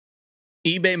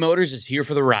eBay Motors is here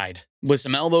for the ride. With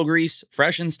some elbow grease,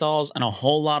 fresh installs, and a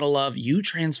whole lot of love, you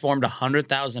transformed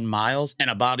 100,000 miles and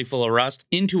a body full of rust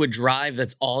into a drive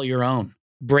that's all your own.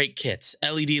 Brake kits,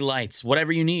 LED lights,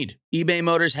 whatever you need, eBay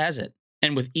Motors has it.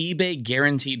 And with eBay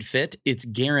Guaranteed Fit, it's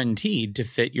guaranteed to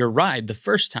fit your ride the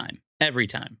first time, every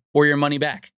time, or your money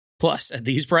back. Plus, at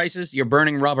these prices, you're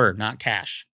burning rubber, not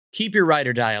cash. Keep your ride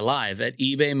or die alive at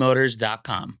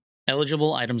ebaymotors.com.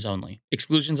 Eligible items only.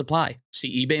 Exclusions apply.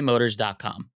 See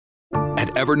ebaymotors.com. At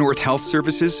Evernorth Health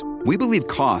Services, we believe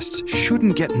costs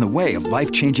shouldn't get in the way of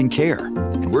life-changing care,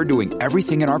 and we're doing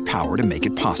everything in our power to make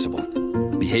it possible.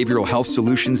 Behavioral health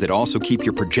solutions that also keep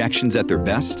your projections at their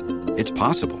best? It's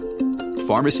possible.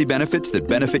 Pharmacy benefits that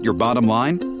benefit your bottom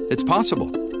line? It's possible.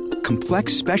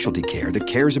 Complex specialty care that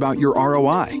cares about your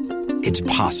ROI? It's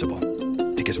possible.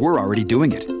 Because we're already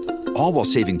doing it. All while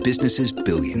saving businesses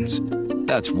billions.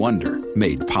 That's Wonder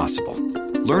made possible.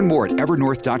 Learn more at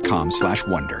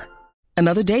evernorth.com/wonder.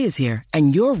 Another day is here,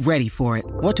 and you're ready for it.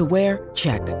 What to wear?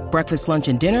 Check. Breakfast, lunch,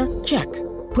 and dinner? Check.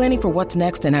 Planning for what's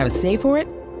next and how to save for it?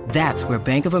 That's where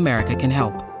Bank of America can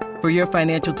help. For your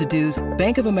financial to-dos,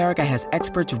 Bank of America has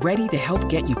experts ready to help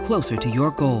get you closer to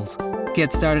your goals.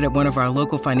 Get started at one of our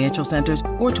local financial centers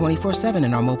or 24/7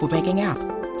 in our mobile banking app.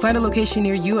 Find a location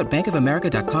near you at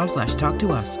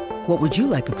bankofamerica.com/talktous. What would you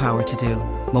like the power to do?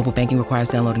 Mobile banking requires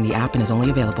downloading the app and is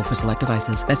only available for select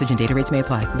devices. Message and data rates may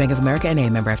apply. Bank of America NA,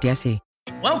 member FDIC.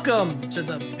 Welcome to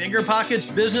the Bigger Pockets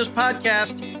Business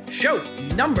Podcast, show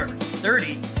number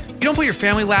 30. You don't put your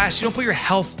family last. You don't put your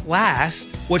health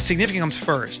last. What's significant comes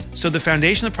first. So the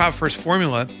foundation of the Profit First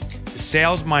formula is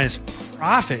sales minus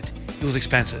profit equals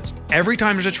expenses. Every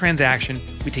time there's a transaction,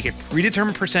 we take a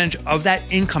predetermined percentage of that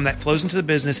income that flows into the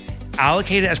business,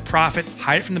 allocate it as profit,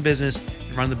 hide it from the business,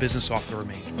 and run the business off the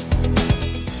remainder.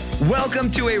 Welcome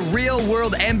to a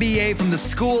real-world MBA from the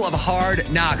School of Hard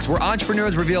Knocks, where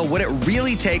entrepreneurs reveal what it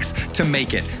really takes to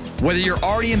make it. Whether you're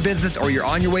already in business or you're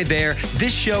on your way there,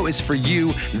 this show is for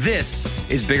you. This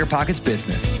is Bigger Pockets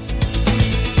Business.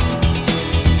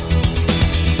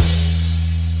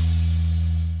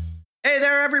 Hey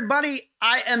there, everybody.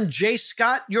 I am Jay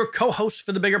Scott, your co-host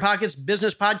for the Bigger Pockets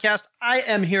Business Podcast. I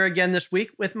am here again this week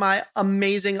with my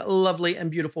amazing, lovely, and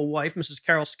beautiful wife, Mrs.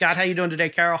 Carol Scott. How you doing today,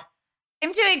 Carol?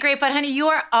 I'm doing great, but honey, you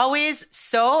are always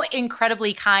so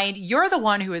incredibly kind. You're the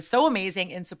one who is so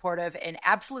amazing and supportive and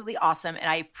absolutely awesome, and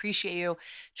I appreciate you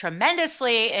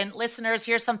tremendously. And listeners,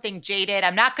 here's something Jay did.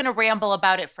 I'm not going to ramble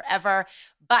about it forever,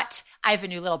 but I have a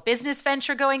new little business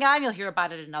venture going on. You'll hear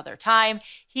about it another time.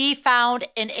 He found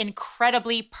an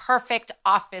incredibly perfect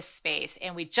office space,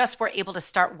 and we just were able to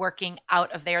start working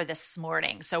out of there this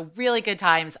morning. So really good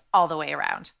times all the way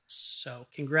around. So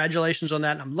congratulations on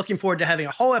that. And I'm looking forward to having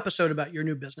a whole episode about your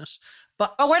new business.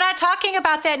 But we're not talking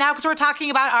about that now because we're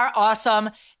talking about our awesome,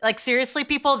 like seriously,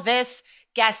 people, this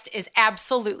guest is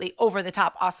absolutely over the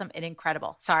top awesome and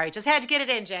incredible. Sorry, just had to get it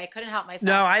in, Jay. Couldn't help myself.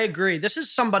 No, I agree. This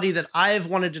is somebody that I've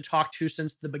wanted to talk to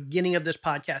since the beginning of this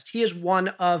podcast. He is one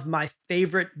of my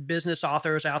favorite business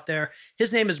authors out there.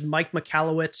 His name is Mike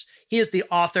Michalowicz. He is the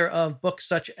author of books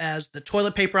such as The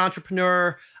Toilet Paper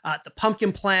Entrepreneur, The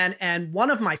Pumpkin Plan, and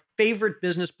one of my favorite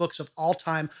business books of all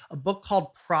time, a book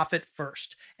called Profit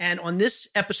First. And on this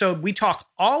episode, we talk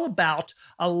all about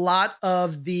a lot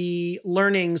of the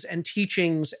learnings and teachings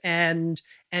and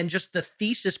just the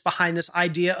thesis behind this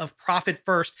idea of profit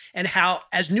first, and how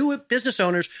as new business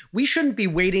owners, we shouldn't be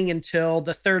waiting until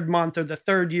the third month or the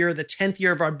third year, the 10th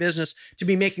year of our business to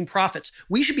be making profits.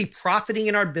 We should be profiting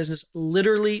in our business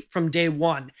literally from day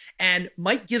one. And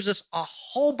Mike gives us a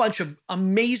whole bunch of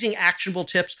amazing actionable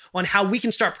tips on how we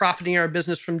can start profiting in our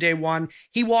business from day one.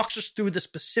 He walks us through the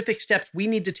specific steps we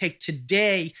need to take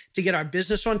today to get our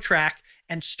business on track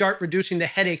and start reducing the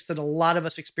headaches that a lot of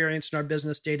us experience in our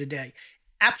business day to day.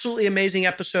 Absolutely amazing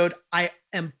episode. I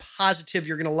am positive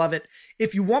you're going to love it.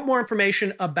 If you want more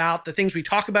information about the things we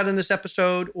talk about in this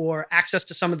episode or access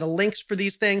to some of the links for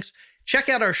these things, check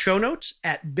out our show notes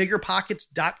at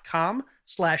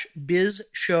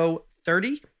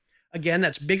biggerpockets.com/bizshow30. Again,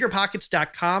 that's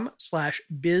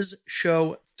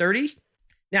biggerpockets.com/bizshow30.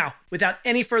 Now, without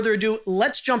any further ado,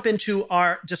 let's jump into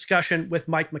our discussion with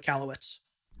Mike Michalowicz.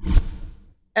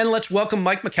 And let's welcome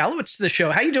Mike Michalowicz to the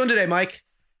show. How you doing today, Mike?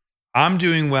 I'm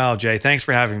doing well, Jay. Thanks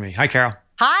for having me. Hi, Carol.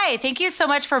 Hi, thank you so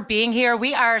much for being here.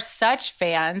 We are such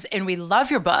fans and we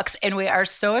love your books and we are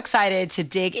so excited to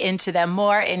dig into them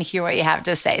more and hear what you have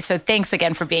to say. So thanks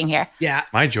again for being here. Yeah.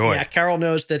 My joy. Yeah, Carol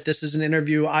knows that this is an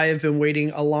interview I have been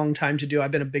waiting a long time to do.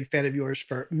 I've been a big fan of yours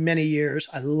for many years.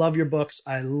 I love your books.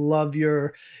 I love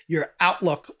your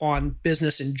outlook on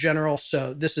business in general.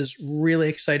 So this is really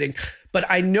exciting. but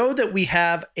I know that we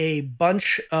have a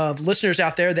bunch of listeners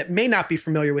out there that may not be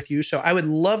familiar with you. So I would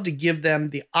love to give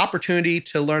them the opportunity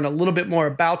to learn a little bit more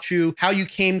about you, how you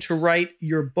came to write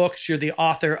your books. You're the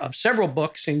author of several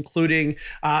books, including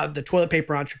The Toilet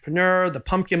Paper Entrepreneur, The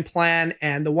Pumpkin Plan,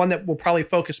 and the one that we'll probably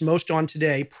focus most on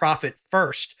today, Profit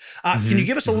First. Can you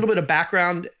give us a little bit of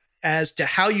background as to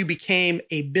how you became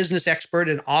a business expert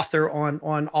and author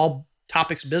on all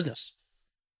topics of business?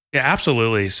 Yeah,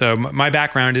 absolutely. So my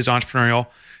background is entrepreneurial.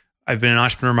 I've been an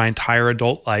entrepreneur my entire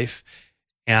adult life.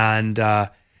 And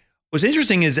what's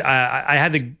interesting is I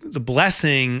had the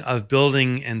blessing of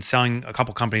building and selling a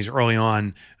couple companies early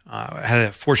on. I had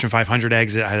a Fortune 500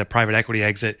 exit. I had a private equity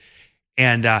exit.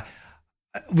 And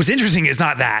what's interesting is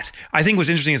not that. I think what's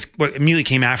interesting is what immediately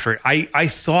came after it. I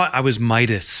thought I was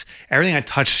Midas. Everything I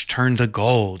touched turned to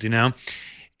gold,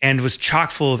 and was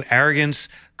chock full of arrogance,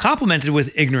 complemented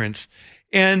with ignorance.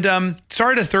 And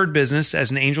started a third business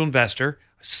as an angel investor.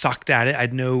 Sucked at it. I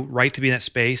had no right to be in that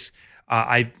space.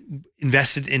 I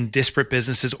invested in disparate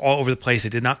businesses all over the place. They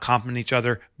did not complement each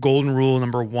other. Golden rule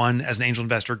number one as an angel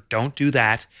investor, don't do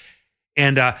that.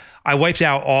 And I wiped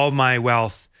out all my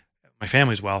wealth, my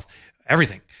family's wealth,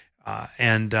 everything.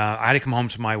 And I had to come home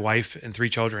to my wife and 3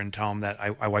 children and tell them that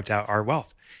I wiped out our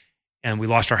wealth. And we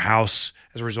lost our house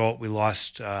as a result. We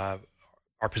lost our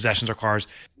possessions, our cars.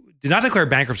 Did not declare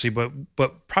bankruptcy, but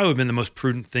probably would have been the most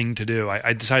prudent thing to do.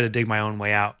 I decided to dig my own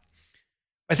way out.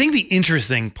 I think the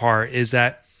interesting part is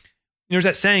that there's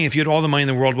that saying, if you had all the money in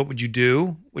the world, what would you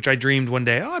do? Which I dreamed one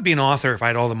day, I'd be an author if I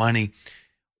had all the money.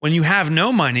 When you have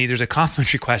no money, there's a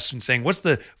complimentary question saying, what's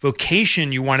the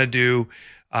vocation you want to do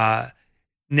now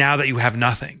that you have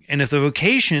nothing? And if the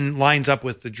vocation lines up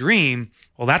with the dream,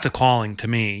 well, that's a calling to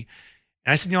me.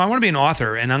 And I said, I want to be an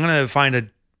author, and I'm going to find a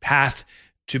path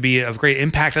to be of great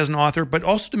impact as an author, but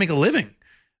also to make a living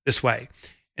this way.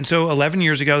 And so 11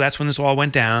 years ago, that's when this all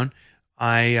went down.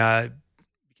 I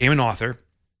became an author.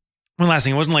 One last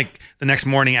thing, it wasn't like the next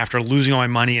morning after losing all my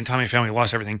money and telling my family I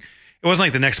lost everything. It wasn't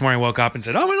like the next morning I woke up and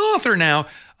said, I'm an author now.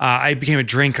 I became a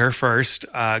drinker first,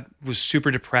 was super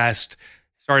depressed,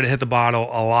 started to hit the bottle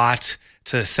a lot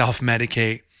to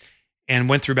self-medicate, and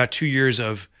went through about 2 years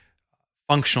of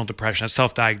functional depression. That's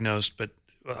self-diagnosed, but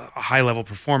a high-level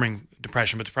performing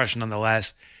depression, but depression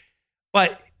nonetheless.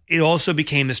 But it also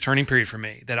became this turning period for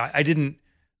me that I didn't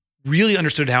really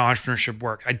understood how entrepreneurship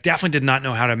worked. I definitely did not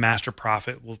know how to master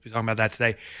profit. We'll be talking about that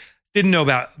today. Didn't know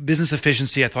about business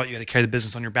efficiency. I thought you had to carry the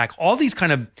business on your back. All these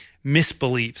kind of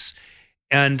misbeliefs.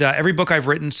 And every book I've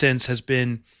written since has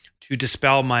been to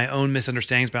dispel my own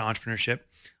misunderstandings about entrepreneurship.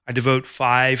 I devote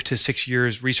 5 to 6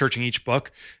 years researching each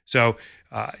book. So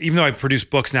even though I produce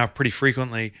books now pretty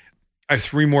frequently, I have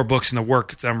 3 more books in the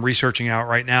work that I'm researching out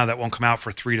right now that won't come out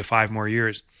for 3 to 5 more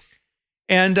years.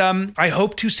 And I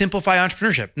hope to simplify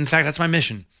entrepreneurship. In fact, that's my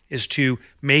mission, is to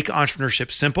make entrepreneurship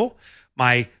simple.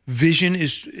 My vision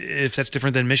is, if that's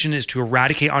different than mission, is to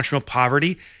eradicate entrepreneurial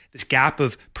poverty, this gap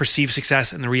of perceived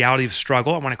success and the reality of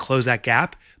struggle. I want to close that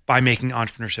gap by making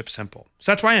entrepreneurship simple.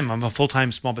 So that's why I am. I'm a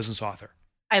full-time small business author.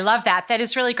 I love that. That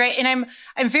is really great. And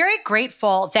I'm very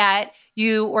grateful that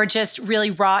you were just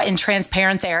really raw and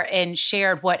transparent there and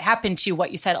shared what happened to you, what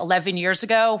you said 11 years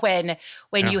ago when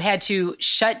you had to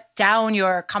shut down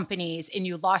your companies and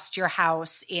you lost your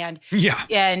house and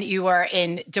you were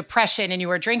in depression and you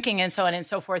were drinking and so on and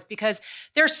so forth, because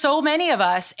there's so many of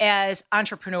us as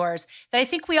entrepreneurs that I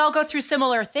think we all go through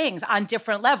similar things on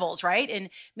different levels, right? And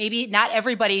maybe not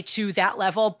everybody to that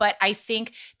level, but I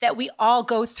think that we all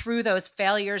go through those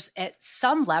failures at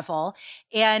some level.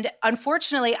 And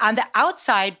unfortunately, on the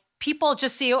outside, people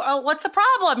just see, oh, what's the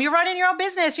problem? You're running your own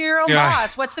business. You're your own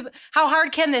boss. How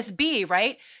hard can this be?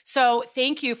 Right. So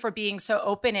thank you for being so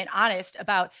open and honest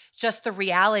about just the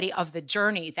reality of the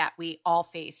journey that we all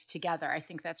face together. I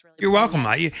think that's really You're welcome.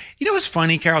 You know, what's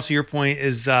funny, Carol, to your point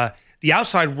is the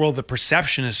outside world, the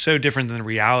perception is so different than the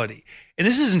reality. And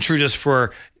this isn't true just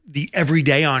for the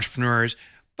everyday entrepreneurs.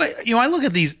 But, I look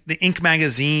at the Inc.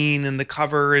 magazine and the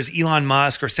cover is Elon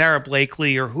Musk or Sarah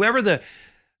Blakely or whoever the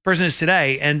person is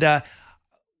today. And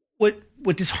what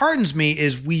disheartens me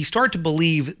is we start to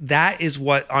believe that is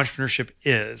what entrepreneurship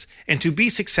is. And to be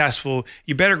successful,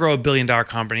 you better grow $1 billion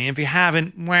company. And if you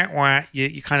haven't,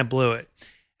 you kind of blew it.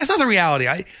 That's not the reality.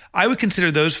 I would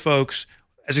consider those folks,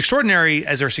 as extraordinary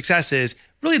as their success is,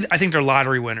 really, I think they're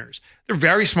lottery winners. They're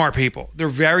very smart people. They're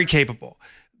very capable.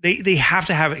 They have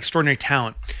to have extraordinary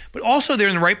talent, but also they're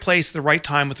in the right place at the right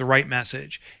time with the right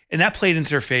message. And that played into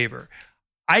their favor.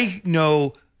 I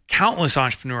know countless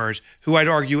entrepreneurs who I'd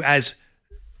argue as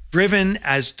driven,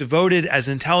 as devoted, as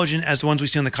intelligent as the ones we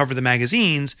see on the cover of the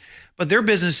magazines, but their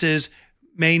businesses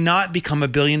may not become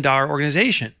 $1 billion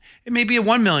organization. It may be a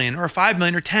 1 million or a 5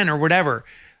 million or 10 or whatever.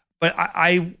 But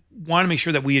I want to make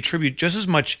sure that we attribute just as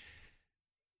much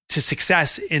to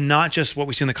success in not just what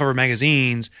we see on the cover of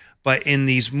magazines, but in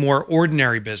these more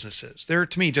ordinary businesses. They're,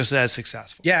 to me, just as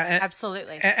successful. Yeah,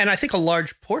 absolutely. And I think a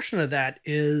large portion of that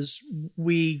is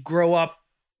we grow up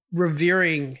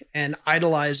revering and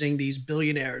idolizing these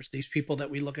billionaires, these people that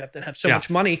we look at that have so much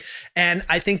money. And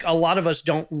I think a lot of us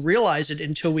don't realize it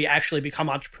until we actually become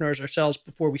entrepreneurs ourselves,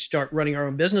 before we start running our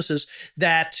own businesses,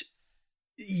 that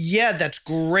yeah, that's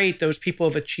great. Those people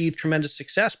have achieved tremendous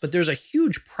success, but there's a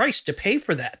huge price to pay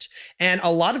for that. And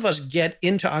a lot of us get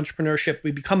into entrepreneurship.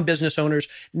 We become business owners,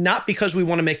 not because we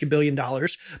want to make $1 billion,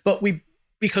 but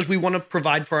because we want to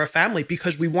provide for our family,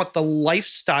 because we want the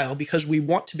lifestyle, because we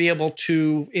want to be able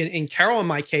to, in Carol, in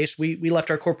my case, we left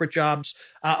our corporate jobs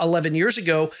 11 years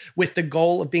ago with the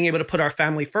goal of being able to put our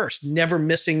family first, never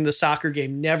missing the soccer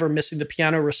game, never missing the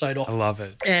piano recital. I love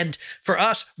it. And for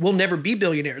us, we'll never be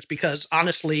billionaires because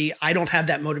honestly, I don't have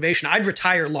that motivation. I'd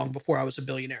retire long before I was a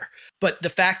billionaire. But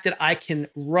the fact that I can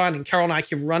run, and Carol and I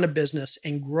can run a business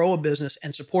and grow a business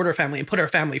and support our family and put our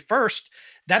family first,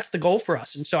 that's the goal for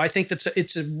us. And so I think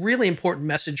it's a really important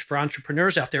message for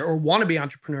entrepreneurs out there, or want to be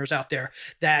entrepreneurs out there,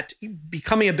 that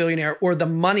becoming a billionaire or the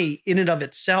money in and of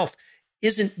itself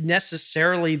isn't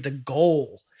necessarily the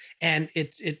goal. And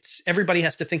it's everybody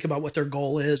has to think about what their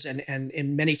goal is. And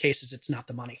in many cases, it's not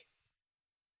the money.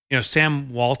 You know,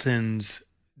 Sam Walton's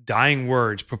dying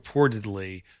words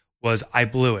purportedly was, "I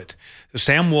blew it." So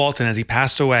Sam Walton, as he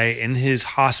passed away in his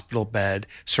hospital bed,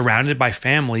 surrounded by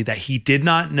family that he did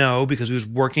not know because he was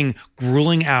working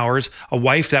grueling hours, a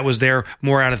wife that was there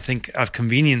more out of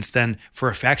convenience than for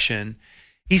affection.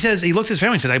 He says, he looked at his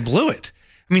family and said, "I blew it."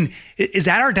 I mean, is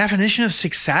that our definition of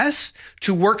success?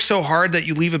 To work so hard that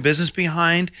you leave a business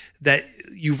behind that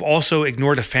you've also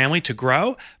ignored a family to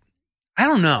grow? I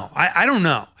don't know. I don't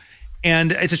know.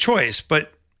 And it's a choice,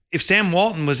 but if Sam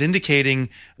Walton was indicating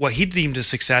what he deemed a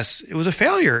success, it was a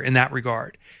failure in that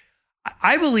regard.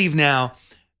 I believe now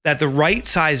that the right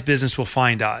size business will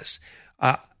find us.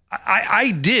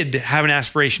 I did have an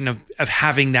aspiration of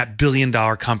having that $1 billion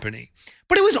company,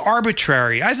 but it was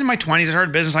arbitrary. I was in my 20s, I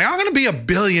started a business like, I'm going to be a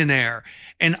billionaire.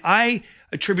 And I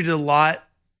attributed a lot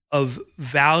of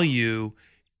value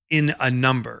in a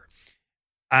number.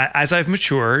 As I've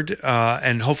matured,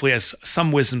 and hopefully as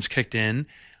some wisdom's kicked in,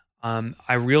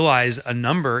 I realize a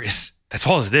number that's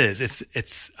all it is.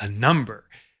 It's a number.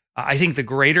 I think the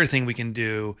greater thing we can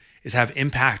do is have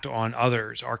impact on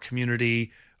others, our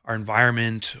community, our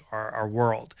environment, our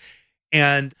world.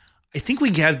 And I think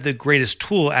we have the greatest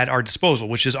tool at our disposal,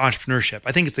 which is entrepreneurship.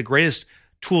 I think it's the greatest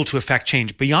tool to affect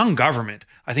change beyond government,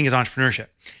 I think, is entrepreneurship.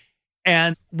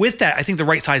 And with that, I think the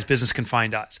right size business can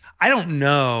find us. I don't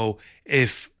know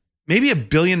if maybe $1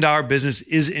 billion business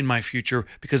is in my future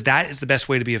because that is the best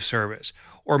way to be of service.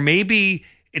 Or maybe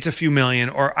it's a few million,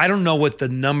 or I don't know what the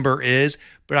number is,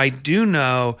 but I do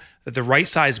know that the right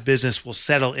size business will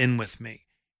settle in with me.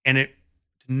 And to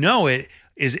know it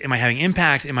is, am I having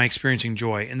impact? Am I experiencing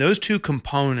joy? And those two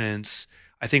components,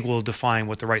 I think, will define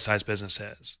what the right size business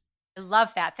is. I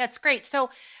love that. That's great. So,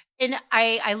 and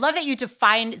I love that you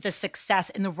define the success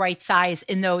in the right size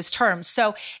in those terms.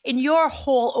 So in your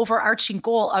whole overarching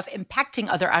goal of impacting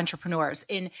other entrepreneurs,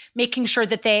 in making sure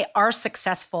that they are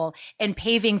successful and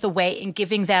paving the way and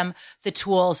giving them the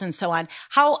tools and so on,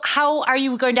 how are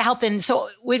you going to help them? So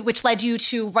which led you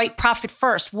to write Profit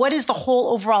First? What is the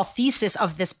whole overall thesis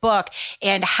of this book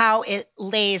and how it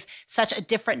lays such a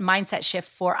different mindset shift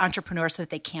for entrepreneurs so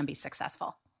that they can be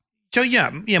successful? So yeah,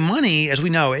 money, as we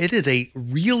know, it is a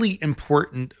really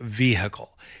important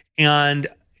vehicle. And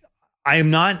I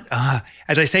am not,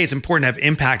 as I say, it's important to have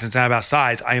impact. It's not about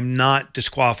size. I am not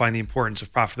disqualifying the importance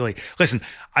of profitability. Listen,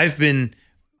 I've been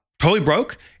totally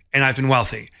broke and I've been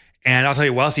wealthy. And I'll tell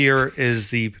you, wealthier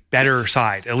is the better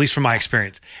side, at least from my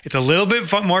experience. It's a little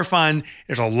bit more fun.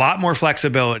 There's a lot more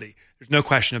flexibility. There's no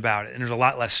question about it. And there's a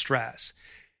lot less stress.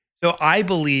 So I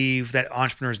believe that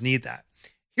entrepreneurs need that.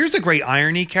 Here's the great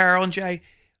irony, Carol and Jay.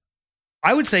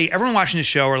 I would say everyone watching the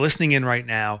show or listening in right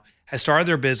now has started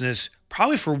their business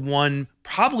probably for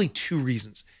probably two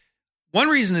reasons. One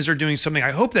reason is they're doing something,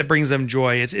 I hope, that brings them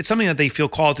joy. It's something that they feel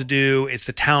called to do. It's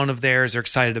the talent of theirs. They're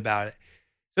excited about it.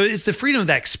 So it's the freedom of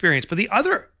that experience. But the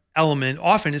other element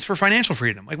often is for financial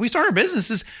freedom. Like, we start our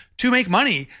businesses to make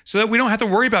money so that we don't have to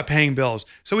worry about paying bills,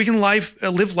 so we can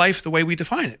live life the way we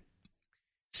define it.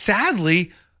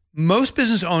 Sadly, most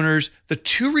business owners, the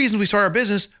two reasons we start our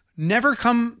business never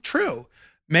come true.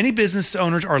 Many business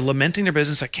owners are lamenting their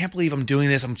business. I can't believe I'm doing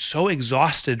this. I'm so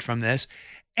exhausted from this.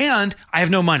 And I have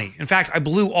no money. In fact, I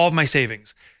blew all of my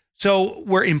savings. So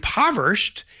we're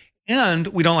impoverished and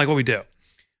we don't like what we do.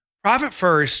 Profit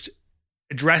First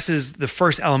addresses the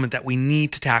first element that we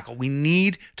need to tackle. We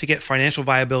need to get financial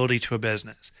viability to a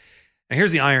business. Now,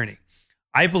 here's the irony.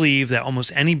 I believe that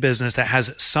almost any business that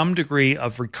has some degree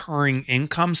of recurring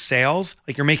income, sales,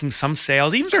 like you're making some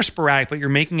sales, even if they're sporadic, but you're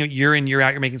making it year in, year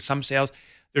out, you're making some sales,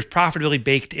 there's profitability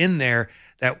baked in there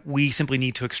that we simply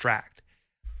need to extract.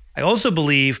 I also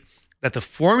believe that the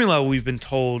formula we've been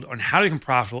told on how to become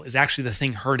profitable is actually the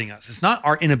thing hurting us. It's not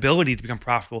our inability to become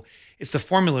profitable. It's the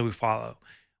formula we follow,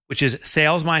 which is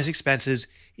sales minus expenses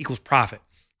equals profit.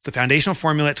 It's the foundational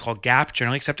formula. It's called GAAP,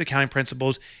 Generally Accepted Accounting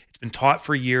Principles. It's been taught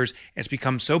for years, and it's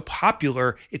become so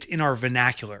popular, it's in our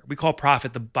vernacular. We call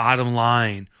profit the bottom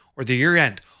line or the year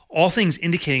end. All things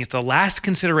indicating it's the last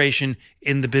consideration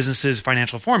in the business's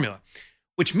financial formula,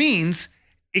 which means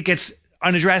it gets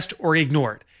unaddressed or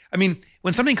ignored. I mean,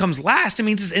 when something comes last, it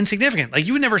means it's insignificant. Like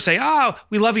you would never say, oh,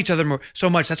 we love each other so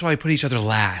much, that's why we put each other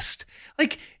last.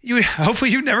 Like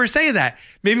hopefully you'd never say that.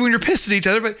 Maybe when you're pissed at each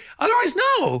other, but otherwise,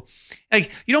 no.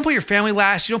 Like you don't put your family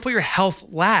last. You don't put your health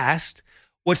last.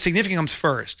 What's significant comes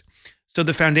first. So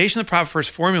the foundation of the Profit First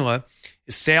formula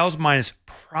is sales minus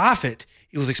profit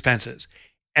equals expenses.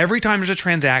 Every time there's a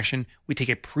transaction, we take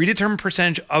a predetermined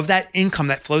percentage of that income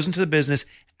that flows into the business,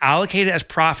 allocate it as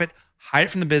profit, hide it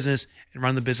from the business, and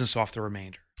run the business off the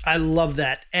remainder. I love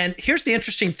that. And here's the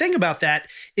interesting thing about that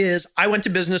is I went to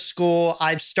business school.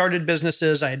 I've started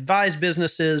businesses. I advise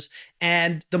businesses.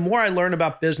 And the more I learn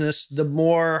about business, the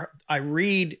more I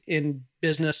read in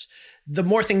business, the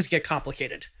more things get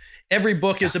complicated. Every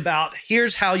book is about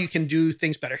here's how you can do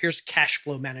things better. Here's cash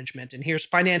flow management and here's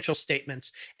financial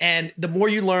statements. And the more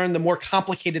you learn, the more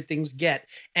complicated things get.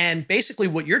 And basically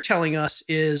what you're telling us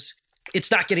is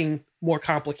it's not getting more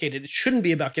complicated. It shouldn't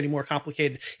be about getting more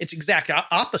complicated. It's exact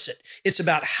opposite. It's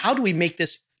about how do we make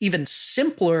this even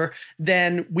simpler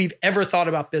than we've ever thought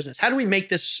about business? How do we make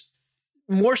this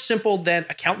more simple than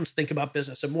accountants think about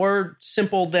business and more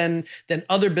simple than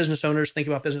other business owners think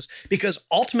about business? Because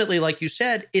ultimately, like you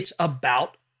said, it's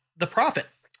about the profit.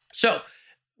 So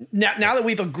now that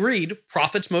we've agreed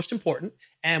profit's most important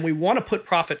and we want to put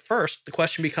profit first, the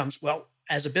question becomes, well,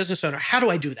 as a business owner, how do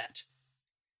I do that?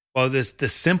 Well, the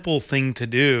simple thing to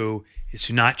do is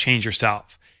to not change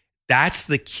yourself. That's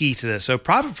the key to this. So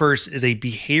Profit First is a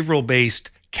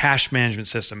behavioral-based cash management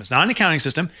system. It's not an accounting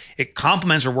system. It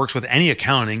complements or works with any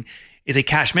accounting. It's a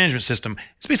cash management system.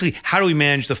 It's basically how do we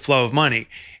manage the flow of money?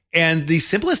 And the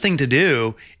simplest thing to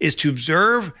do is to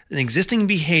observe an existing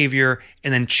behavior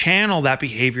and then channel that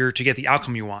behavior to get the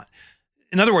outcome you want.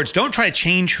 In other words, don't try to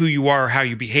change who you are or how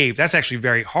you behave. That's actually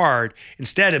very hard.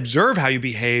 Instead, observe how you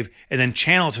behave and then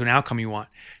channel it to an outcome you want.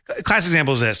 A classic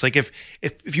example is this. Like if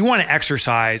you want to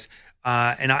exercise,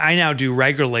 and I now do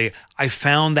regularly, I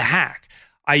found the hack.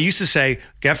 I used to say,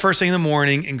 get first thing in the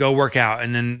morning and go work out.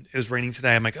 And then it was raining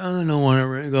today. I'm like, oh, I don't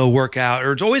want to go work out.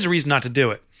 Or it's always a reason not to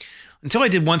do it. Until I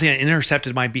did one thing that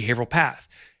intercepted my behavioral path.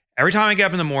 Every time I get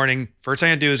up in the morning, first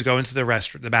thing I do is go into the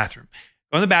bathroom.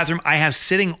 Go in the bathroom. I have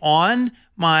sitting on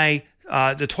my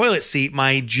the toilet seat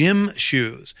my gym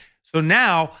shoes. So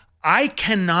now I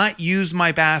cannot use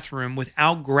my bathroom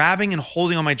without grabbing and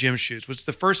holding on my gym shoes, which is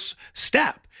the first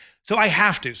step. So I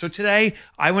have to. So today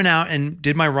I went out and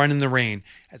did my run in the rain.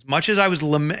 As much as I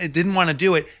didn't want to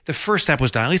do it, the first step was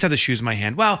done. At least I have the shoes in my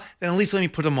hand. Well, then at least let me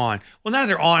put them on. Well, now that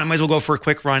they're on, I might as well go for a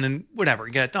quick run and whatever,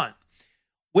 get it done.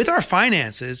 With our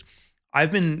finances,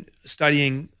 I've been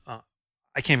studying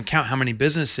I can't even count how many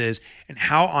businesses and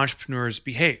how entrepreneurs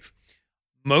behave.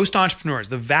 Most entrepreneurs,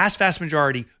 the vast, vast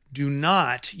majority, do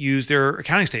not use their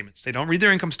accounting statements. They don't read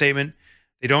their income statement.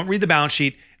 They don't read the balance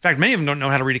sheet. In fact, many of them don't know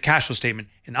how to read a cash flow statement.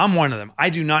 And I'm one of them. I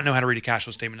do not know how to read a cash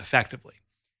flow statement effectively.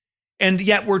 And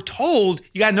yet we're told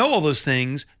you got to know all those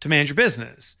things to manage your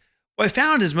business. What I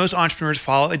found is most entrepreneurs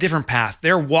follow a different path.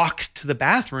 Their walk to the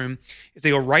bathroom is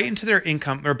they go right into their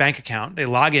income or bank account. They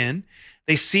log in.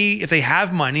 They see if they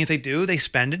have money. If they do, they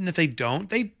spend it. And if they don't,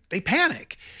 they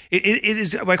panic. It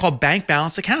is what I call bank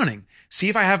balance accounting. See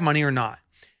if I have money or not.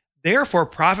 Therefore,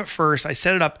 Profit First, I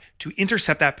set it up to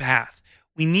intercept that path.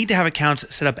 We need to have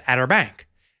accounts set up at our bank.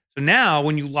 So now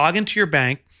when you log into your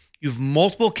bank, you have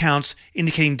multiple accounts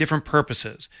indicating different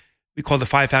purposes. We call the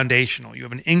 5 foundational. You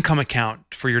have an income account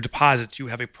for your deposits. You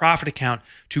have a profit account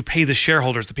to pay the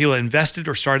shareholders, the people that invested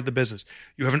or started the business.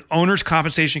 You have an owner's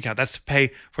compensation account. That's to pay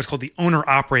for what's called the owner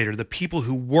operator, the people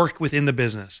who work within the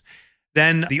business.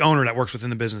 Then the owner that works within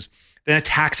the business. Then a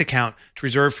tax account to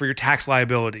reserve for your tax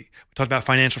liability. We talked about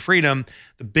financial freedom.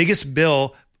 The biggest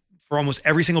bill for almost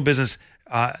every single business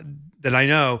that I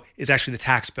know is actually the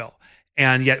tax bill.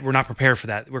 And yet we're not prepared for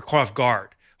that. We're caught off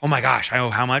guard. Oh my gosh, I owe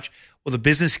how much? Well, the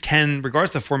business can, regardless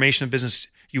of the formation of business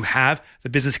you have, the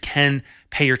business can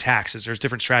pay your taxes. There's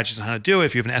different strategies on how to do it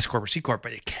if you have an S Corp or C Corp,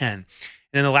 but it can. And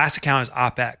then the last account is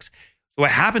OpEx. So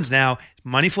what happens now,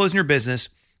 money flows in your business.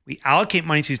 We allocate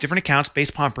money to these different accounts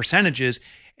based upon percentages.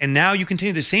 And now you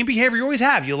continue the same behavior you always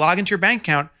have. You log into your bank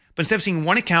account, but instead of seeing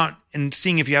one account and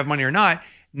seeing if you have money or not,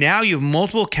 now you have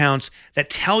multiple accounts that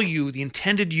tell you the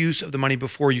intended use of the money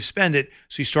before you spend it.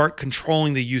 So you start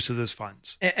controlling the use of those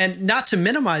funds. And not to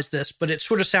minimize this, but it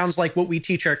sort of sounds like what we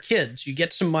teach our kids. You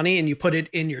get some money and you put it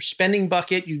in your spending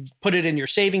bucket, you put it in your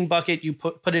saving bucket, you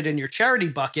put it in your charity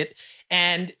bucket.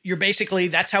 And you're basically,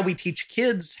 that's how we teach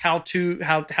kids how to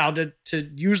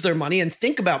use their money and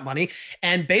think about money.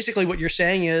 And basically what you're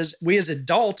saying is we as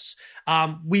adults,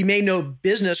 we may know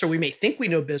business or we may think we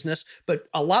know business, but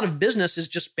a lot of business is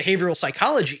just behavioral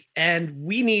psychology. And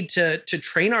we need to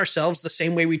train ourselves the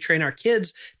same way we train our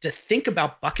kids to think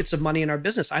about buckets of money in our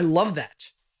business. I love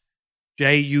that.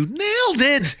 Jay, you nailed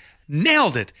it.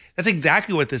 Nailed it. That's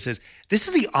exactly what this is. This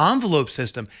is the envelope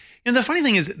system. You know, the funny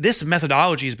thing is this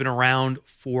methodology has been around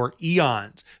for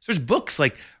eons. So there's books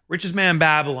like Richest Man in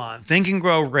Babylon, Think and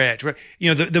Grow Rich,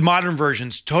 you know, the modern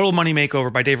versions, Total Money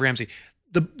Makeover by Dave Ramsey.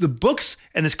 The books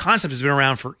and this concept has been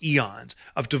around for eons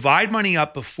of divide money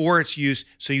up before its use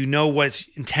so you know what it's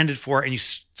intended for and you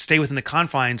stay within the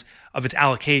confines of its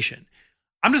allocation.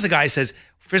 I'm just a guy who says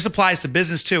this applies to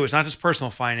business too. It's not just personal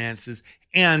finances,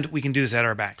 and we can do this at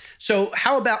our bank. So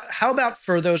how about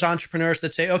for those entrepreneurs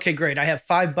that say, okay, great, I have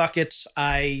 5 buckets,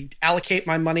 I allocate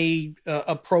my money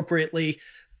appropriately,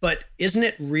 but isn't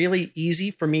it really easy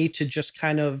for me to just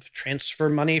kind of transfer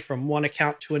money from one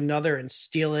account to another and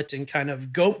steal it and kind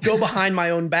of go behind my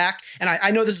own back? And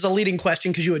I know this is a leading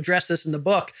question because you address this in the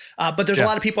book, but there's a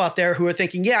lot of people out there who are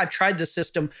thinking, yeah, I've tried this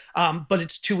system, but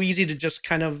it's too easy to just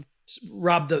kind of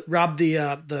rob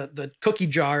the cookie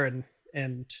jar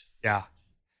and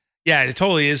yeah, it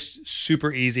totally is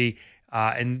super easy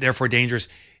and therefore dangerous.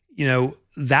 You know,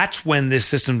 that's when this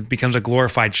system becomes a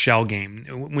glorified shell game.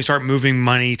 When we start moving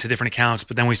money to different accounts,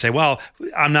 but then we say, well,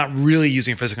 I'm not really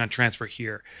using a physical account transfer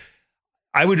here.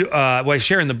 I would, what I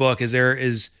share in the book is there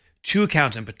is 2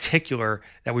 accounts in particular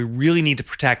that we really need to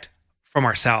protect from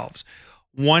ourselves.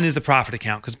 One is the profit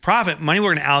account, because profit, money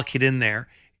we're going to allocate in there,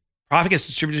 profit gets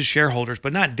distributed to shareholders,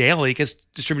 but not daily. It gets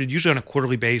distributed usually on a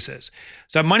quarterly basis.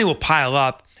 So that money will pile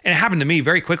up. And it happened to me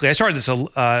very quickly. I started this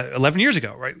 11 years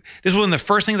ago, right? This was one of the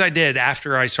first things I did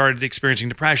after I started experiencing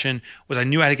depression was I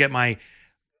knew I had to get my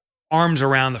arms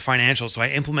around the financials. So I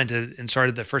implemented and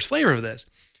started the first flavor of this.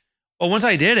 Well, once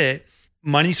I did it,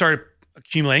 money started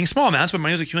accumulating, small amounts, but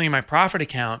money was accumulating in my profit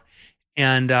account.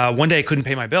 And one day I couldn't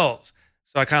pay my bills.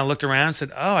 So I kind of looked around and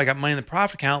said, oh, I got money in the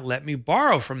profit account. Let me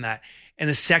borrow from that. And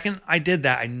the second I did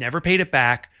that, I never paid it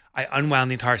back. I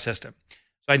unwound the entire system.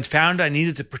 So I found I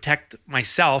needed to protect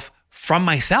myself from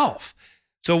myself.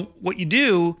 So what you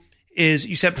do is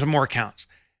you set up some more accounts.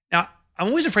 Now, I'm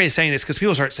always afraid of saying this because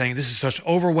people start saying, this is such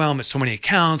overwhelm. It's so many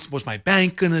accounts. What's my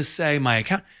bank going to say? My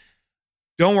account.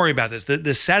 Don't worry about this.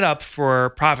 The setup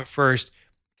for Profit First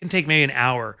can take maybe an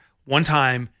hour, one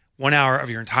time, 1 hour of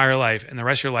your entire life, and the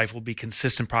rest of your life will be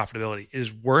consistent profitability. It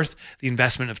is worth the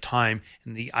investment of time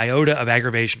and the iota of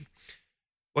aggravation.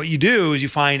 What you do is you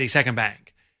find a second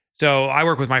bank. So I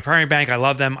work with my primary bank. I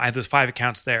love them. I have those 5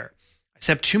 accounts there. I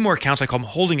set up 2 more accounts. I call them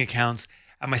holding accounts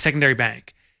at my secondary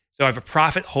bank. So I have a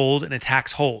profit hold and a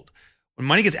tax hold. When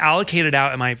money gets allocated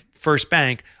out at my first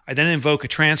bank, I then invoke a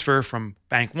transfer from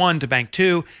bank 1 to bank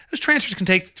 2. Those transfers can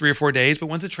take 3 or 4 days, but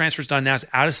once the transfer is done, now it's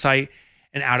out of sight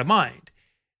and out of mind.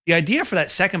 The idea for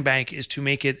that second bank is to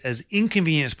make it as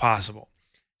inconvenient as possible.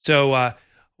 So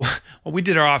when we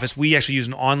did our office, we actually use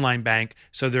an online bank.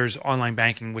 So there's online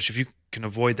banking, which if you can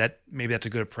avoid that, maybe that's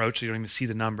a good approach. So you don't even see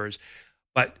the numbers.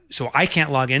 But so I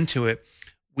can't log into it.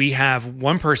 We have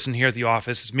one person here at the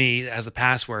office, it's me, that has the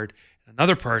password, and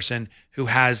another person who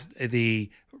has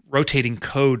the rotating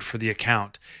code for the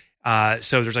account.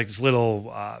 So there's like this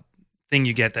little thing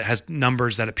you get that has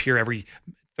numbers that appear every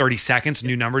 30 seconds,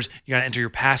 new numbers. You got to enter your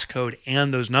passcode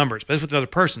and those numbers, but it's with another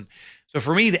person. So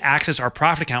for me to access our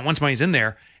profit account, once money's in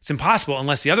there, it's impossible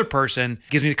unless the other person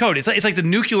gives me the code. It's like the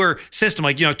nuclear system.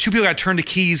 Like, 2 people got to turn the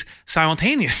keys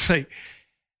simultaneously.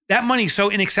 That money's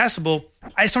so inaccessible,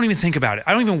 I just don't even think about it.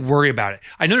 I don't even worry about it.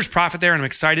 I know there's profit there and I'm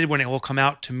excited when it will come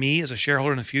out to me as a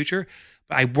shareholder in the future,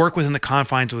 but I work within the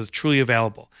confines of what's truly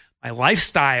available. My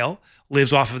lifestyle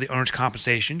lives off of the owner's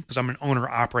compensation because I'm an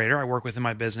owner-operator. I work within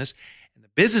my business. And the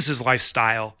business's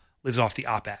lifestyle lives off the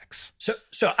OpEx.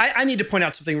 So I need to point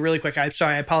out something really quick. I'm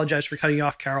sorry, I apologize for cutting you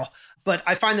off, Carol. But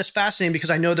I find this fascinating because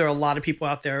I know there are a lot of people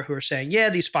out there who are saying, yeah,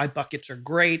 these 5 buckets are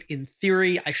great. In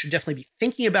theory, I should definitely be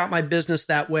thinking about my business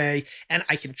that way, and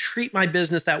I can treat my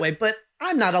business that way. But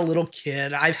I'm not a little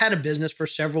kid. I've had a business for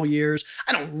several years.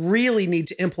 I don't really need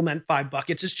to implement 5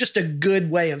 buckets. It's just a good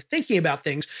way of thinking about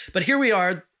things. But here we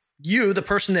are, you, the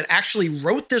person that actually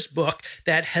wrote this book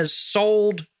that has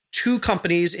sold 2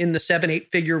 companies in the 7-8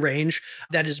 figure range,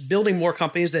 that is building more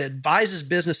companies, that advises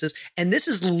businesses. And this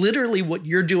is literally what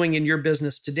you're doing in your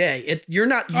business today. You're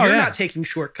not taking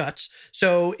shortcuts.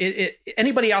 So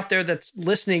anybody out there that's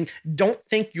listening, don't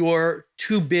think you're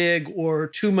too big or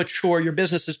too mature. Your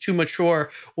business is too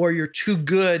mature or you're too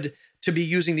good to be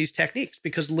using these techniques,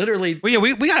 because literally. Well, yeah,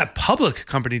 we got a public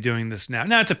company doing this now.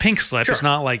 Now it's a pink slip. Sure. It's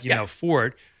not like, you know,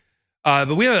 Ford.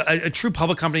 But we have a true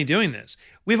public company doing this.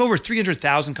 We have over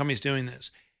 300,000 companies doing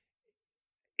this.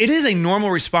 It is a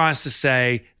normal response to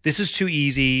say, this is too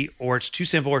easy, or it's too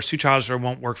simple, or it's too childish, or it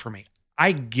won't work for me.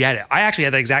 I get it. I actually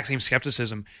had the exact same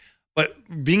skepticism. But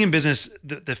being in business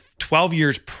the 12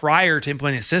 years prior to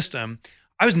implementing the system,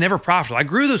 I was never profitable. I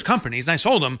grew those companies and I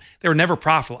sold them. They were never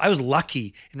profitable. I was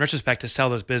lucky in retrospect to sell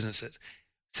those businesses.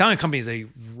 Selling a company is a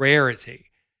rarity.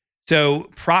 So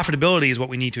profitability is what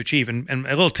we need to achieve. And a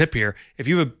little tip here, if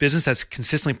you have a business that's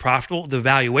consistently profitable, the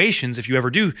valuations, if you ever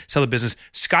do sell a business,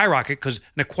 skyrocket because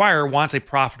an acquirer wants a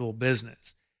profitable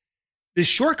business. The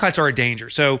shortcuts are a danger.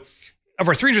 So of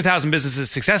our 300,000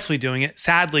 businesses successfully doing it,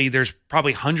 sadly, there's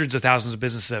probably hundreds of thousands of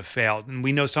businesses that have failed. And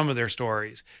we know some of their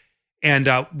stories. And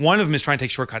one of them is trying to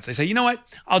take shortcuts. They say, you know what?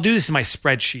 I'll do this in my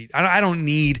spreadsheet. I don't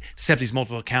need to set up these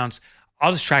multiple accounts.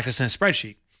 I'll just track this in a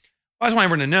spreadsheet. I just want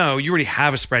everyone to know you already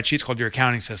have a spreadsheet. It's called your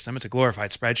accounting system. It's a glorified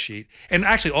spreadsheet. And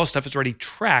actually all stuff is already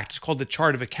tracked. It's called the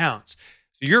chart of accounts.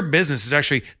 So your business is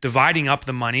actually dividing up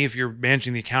the money, if you're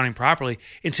managing the accounting properly,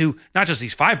 into not just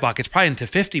these 5 buckets, probably into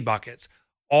 50 buckets,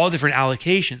 all different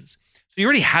allocations. So you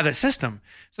already have that system.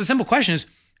 So the simple question is,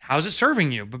 how is it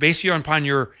serving you? But based upon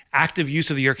your active use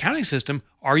of your accounting system,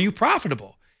 are you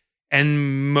profitable?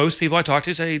 And most people I talk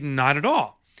to say, not at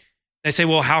all. They say,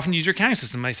 well, how often do you use your accounting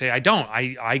system? I say, I don't.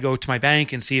 I go to my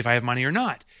bank and see if I have money or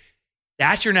not.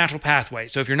 That's your natural pathway.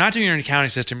 So if you're not doing your accounting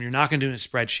system, you're not going to do it in a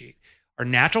spreadsheet. Our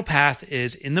natural path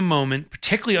is in the moment,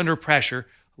 particularly under pressure,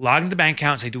 log into the bank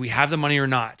account and say, do we have the money or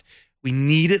not? We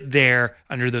need it there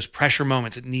under those pressure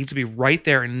moments. It needs to be right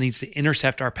there and it needs to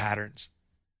intercept our patterns.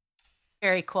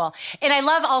 Very cool. And I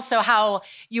love also how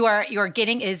you are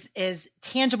getting is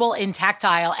tangible and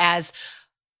tactile as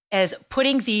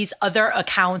putting these other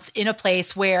accounts in a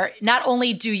place where not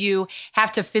only do you have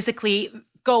to physically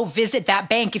go visit that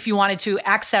bank if you wanted to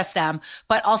access them,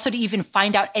 but also to even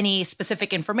find out any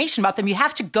specific information about them, you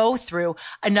have to go through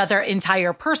another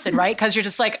entire person, right? Because you're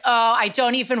just like, oh, I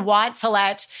don't even want to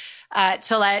let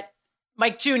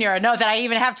Mike Jr. know that I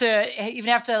even have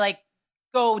to like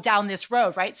go down this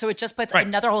road, right? So it just puts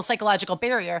another whole psychological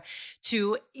barrier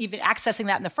to even accessing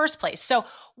that in the first place. So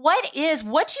what do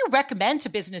you recommend to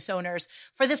business owners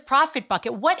for this profit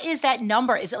bucket? What is that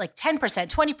number? Is it like 10%,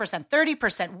 20%,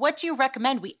 30%? What do you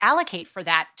recommend we allocate for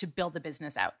that to build the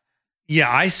business out? Yeah,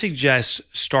 I suggest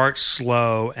start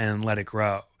slow and let it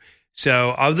grow.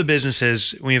 So of the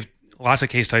businesses, we have lots of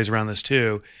case studies around this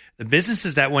too, the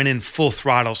businesses that went in full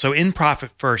throttle. So in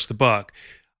Profit First, the book,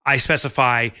 I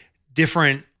specify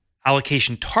different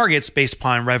allocation targets based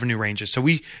upon revenue ranges. So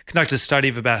we conducted a study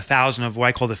of about 1,000 of what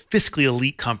I call the fiscally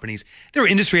elite companies. They were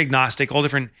industry agnostic, all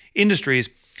different industries,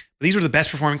 but these were the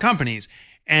best performing companies.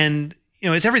 And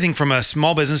it's everything from a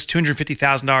small business,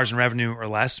 $250,000 in revenue or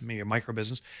less, maybe a micro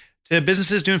business, to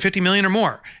businesses doing 50 million or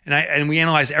more. And we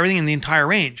analyzed everything in the entire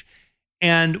range.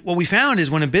 And what we found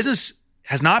is when a business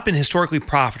has not been historically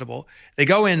profitable, they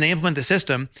go in, they implement the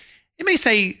system, it may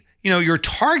say, your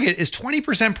target is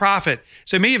 20% profit.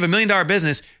 So maybe you have $1 million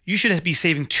business, you should be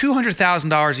saving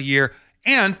 $200,000 a year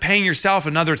and paying yourself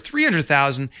another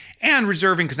 $300,000 and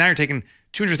reserving, because now you're taking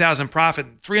 $200,000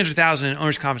 profit, $300,000 in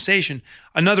owner's compensation,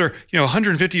 another,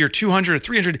 $150 or $200 or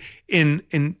 $300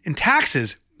 in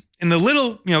taxes, and the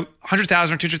little,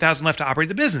 $100,000 or $200,000 left to operate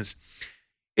the business.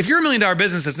 If you're $1 million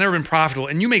business that's never been profitable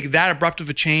and you make that abrupt of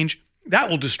a change,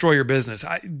 that will destroy your business.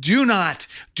 Do not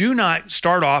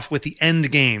start off with the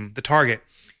end game, the target.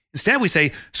 Instead, we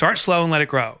say, start slow and let it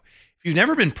grow. If you've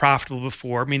never been profitable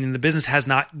before, meaning the business has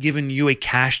not given you a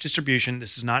cash distribution,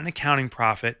 this is not an accounting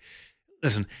profit.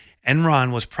 Listen,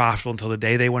 Enron was profitable until the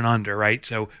day they went under, right?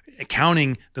 So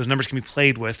accounting, those numbers can be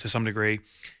played with to some degree.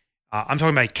 I'm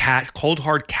talking about cold,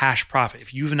 hard cash profit.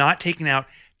 If you've not taken out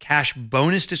cash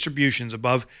bonus distributions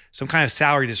above some kind of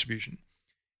salary distribution,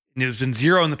 and it's been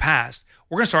zero in the past,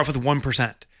 we're going to start off with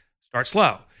 1%. Start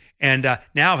slow. And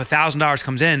now if $1,000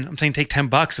 comes in, I'm saying take $10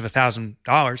 of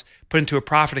 $1,000, put into a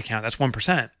profit account. That's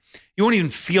 1%. You won't even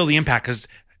feel the impact because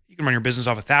you can run your business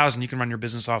off $1,000. You can run your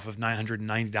business off of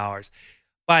 $990.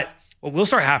 But what will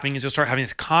start happening is you'll start having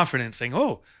this confidence saying,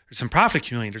 oh, there's some profit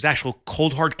accumulating. There's actual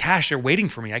cold, hard cash there waiting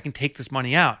for me. I can take this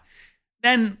money out.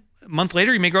 Then a month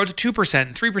later, you may grow to 2%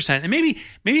 and 3%. And maybe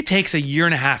it takes a year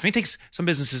and a half. Maybe it takes some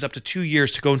businesses up to 2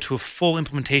 years to go into a full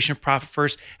implementation of profit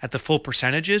first at the full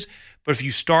percentages. But if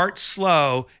you start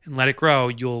slow and let it grow,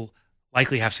 you'll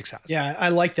likely have success. Yeah, I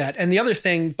like that. And the other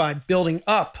thing, by building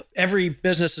up, every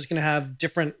business is going to have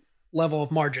different level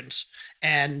of margins.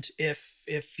 And if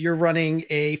you're running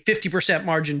a 50%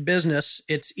 margin business,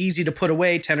 it's easy to put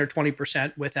away 10 or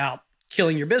 20% without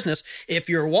killing your business. If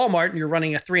you're Walmart and you're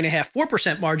running a 3.5%,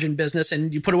 4% margin business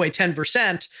and you put away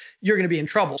 10%, you're going to be in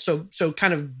trouble. So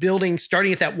kind of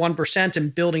starting at that 1%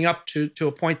 and building up to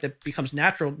a point that becomes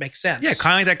natural makes sense. Yeah,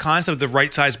 kind of like that concept of the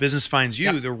right size business finds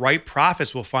you, the right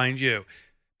profits will find you.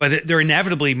 But they're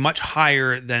inevitably much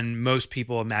higher than most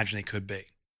people imagine they could be.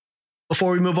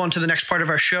 Before we move on to the next part of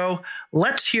our show,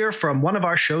 let's hear from one of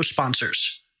our show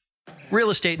sponsors. Real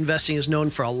estate investing is known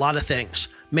for a lot of things,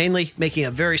 mainly making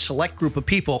a very select group of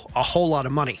people a whole lot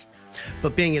of money.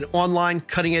 But being an online,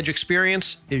 cutting-edge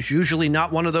experience is usually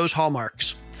not one of those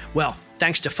hallmarks. Well,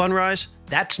 thanks to Fundrise,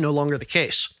 that's no longer the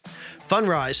case.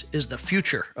 Fundrise is the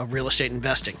future of real estate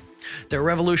investing. Their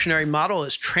revolutionary model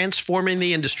is transforming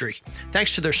the industry,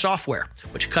 thanks to their software,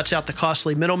 which cuts out the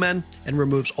costly middlemen and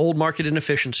removes old market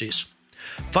inefficiencies.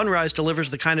 Fundrise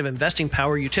delivers the kind of investing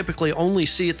power you typically only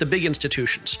see at the big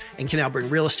institutions and can now bring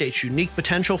real estate's unique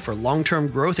potential for long-term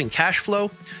growth and cash flow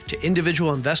to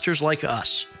individual investors like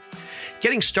us.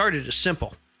 Getting started is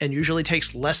simple and usually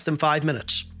takes less than 5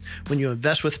 minutes. When you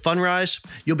invest with Fundrise,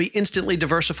 you'll be instantly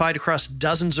diversified across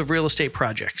dozens of real estate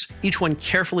projects, each one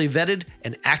carefully vetted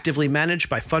and actively managed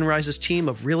by Fundrise's team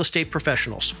of real estate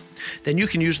professionals. Then you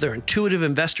can use their intuitive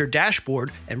investor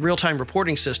dashboard and real-time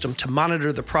reporting system to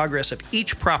monitor the progress of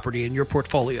each property in your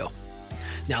portfolio.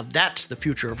 Now that's the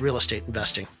future of real estate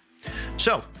investing.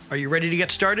 So, are you ready to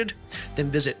get started? Then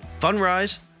visit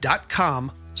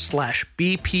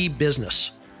fundrise.com/BP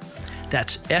Business.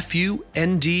 That's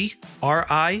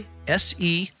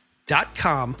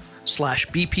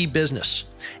FUNDRISE.com/BP Business.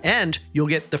 And you'll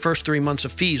get the first 3 months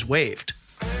of fees waived.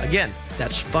 Again,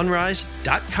 that's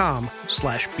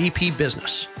fundrise.com/BP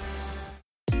Business.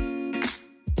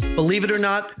 Believe it or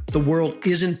not, the world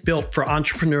isn't built for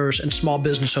entrepreneurs and small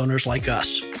business owners like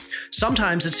us.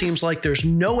 Sometimes it seems like there's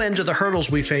no end to the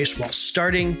hurdles we face while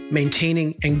starting,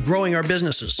 maintaining, and growing our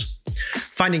businesses.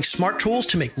 Finding smart tools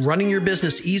to make running your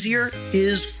business easier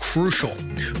is crucial,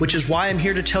 which is why I'm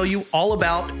here to tell you all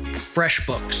about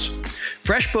FreshBooks.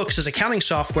 FreshBooks is accounting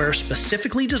software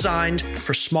specifically designed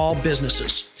for small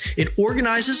businesses. It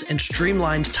organizes and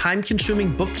streamlines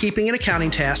time-consuming bookkeeping and accounting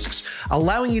tasks,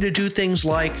 allowing you to do things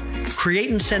like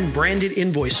create and send branded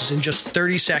invoices in just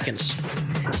 30 seconds,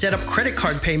 set up credit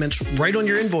card payments right on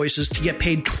your invoices to get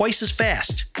paid twice as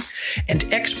fast, and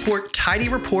export tidy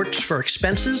reports for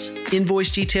expenses, invoice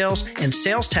details, and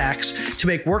sales tax to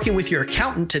make working with your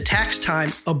accountant to tax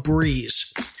time a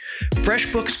breeze.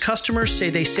 FreshBooks customers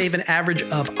say they save an average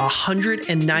of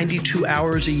 192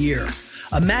 hours a year.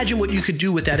 Imagine what you could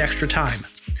do with that extra time.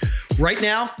 Right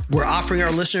now, we're offering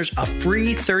our listeners a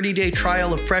free 30-day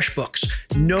trial of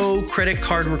FreshBooks, no credit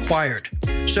card required.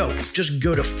 So just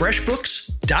go to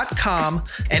freshbooks.com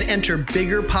and enter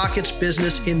Bigger Pockets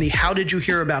Business in the How Did You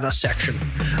Hear About Us section.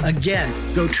 Again,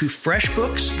 go to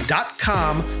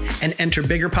freshbooks.com and enter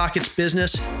Bigger Pockets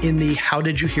Business in the How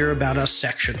Did You Hear About Us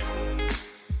section.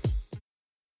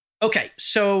 Okay,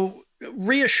 so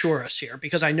reassure us here,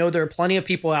 because I know there are plenty of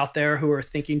people out there who are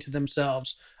thinking to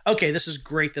themselves, okay, this is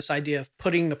great, this idea of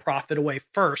putting the profit away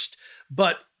first,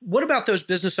 but what about those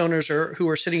business owners who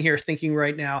are sitting here thinking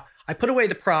right now, I put away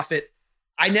the profit,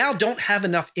 I now don't have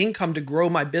enough income to grow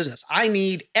my business. I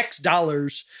need X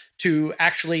dollars to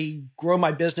actually grow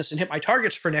my business and hit my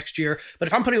targets for next year, but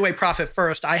if I'm putting away profit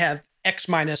first, I have X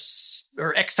minus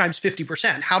or X times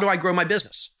 50%. How do I grow my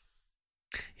business?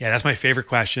 Yeah, that's my favorite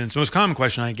question. It's the most common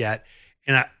question I get.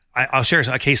 And I'll share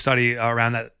a case study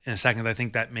around that in a second. I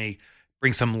think that may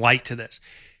bring some light to this.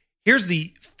 Here's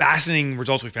the fascinating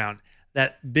results we found,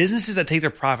 that businesses that take their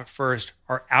profit first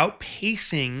are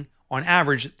outpacing, on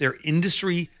average, their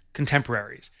industry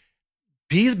contemporaries.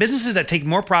 Businesses that take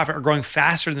more profit are growing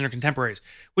faster than their contemporaries,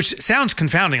 which sounds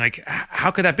confounding. Like,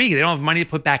 how could that be? They don't have money to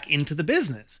put back into the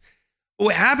business. But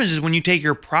what happens is when you take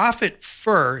your profit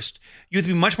first, you have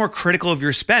to be much more critical of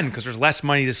your spend because there's less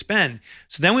money to spend.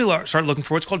 So then we start looking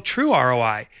for what's called true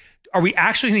ROI. Are we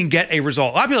actually going to get a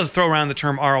result? A lot of people just throw around the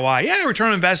term ROI. Yeah, return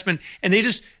on investment. And they're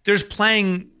just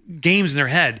playing games in their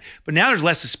head. But now there's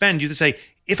less to spend. You have to say,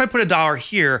 if I put $1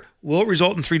 here, will it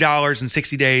result in $3 in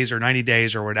 60 days or 90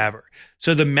 days or whatever?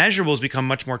 So the measurables become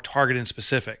much more targeted and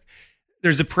specific.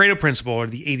 there's the Pareto principle, or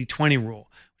the 80-20 rule,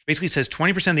 which basically says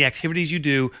 20% of the activities you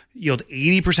do yield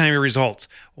 80% of your results.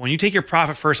 When you take your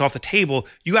profit first off the table,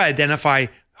 you got to identify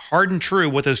hard and true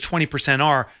what those 20%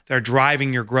 are that are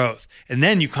driving your growth. And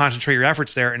then you concentrate your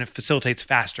efforts there, and it facilitates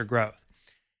faster growth.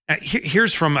 Now,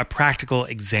 here's from a practical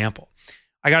example.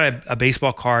 I got a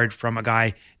baseball card from a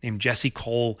guy named Jesse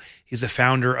Cole. He's the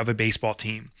founder of a baseball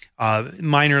team,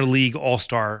 minor league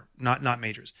all-star, not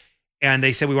majors. And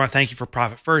they said, we want to thank you for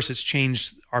Profit First. It's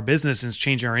changed our business and it's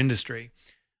changing our industry.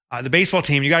 The baseball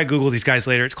team, you got to Google these guys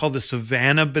later. It's called the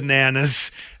Savannah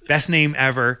Bananas. Best name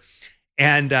ever.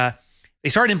 And they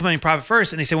started implementing Profit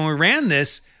First. And they said, when we ran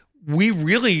this, we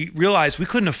really realized we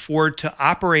couldn't afford to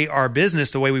operate our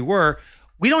business the way we were.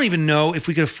 We don't even know if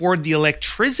we could afford the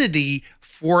electricity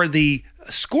for the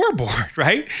scoreboard,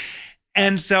 right?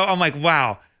 And so I'm like,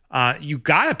 wow, you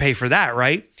got to pay for that,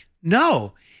 right?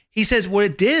 No. He says what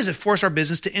it did is it forced our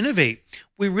business to innovate.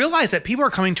 We realized that people are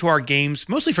coming to our games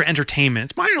mostly for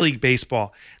entertainment. It's minor league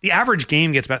baseball. The average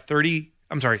game gets about 300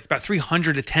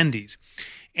 attendees.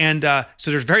 And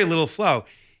so there's very little flow.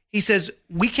 He says,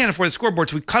 we can't afford the scoreboard.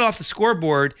 So we cut off the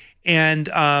scoreboard and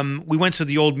we went to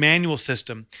the old manual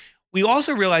system. We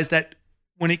also realized that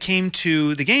when it came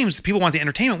to the games, people want the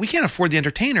entertainment. We can't afford the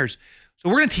entertainers. So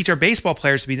we're going to teach our baseball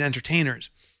players to be the entertainers.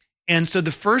 And so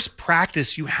the first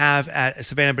practice you have at a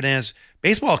Savannah Bananas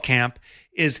baseball camp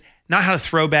is not how to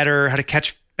throw better, how to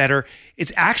catch better.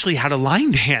 It's actually how to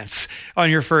line dance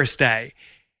on your first day.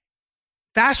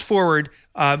 Fast forward,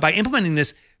 by implementing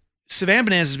this, Savannah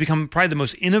Bananas has become probably the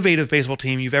most innovative baseball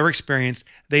team you've ever experienced.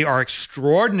 They are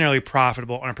extraordinarily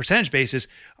profitable on a percentage basis,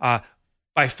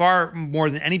 by far more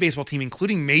than any baseball team,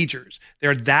 including majors.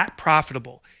 They're that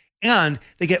profitable. And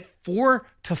they get 4,000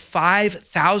 to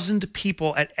 5,000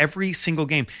 people at every single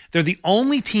game. They're the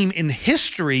only team in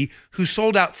history who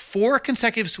sold out 4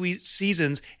 consecutive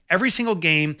seasons, every single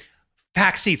game,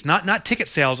 packed seats, not ticket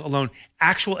sales alone,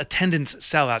 actual attendance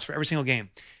sellouts for every single game.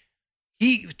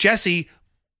 Jesse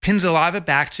pins a lot of it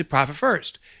back to Profit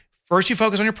First. First, you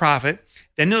focus on your profit,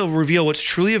 then it'll reveal what's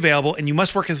truly available, and you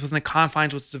must work within the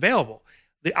confines of what's available.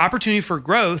 The opportunity for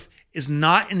growth is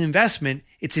not an investment,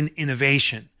 it's an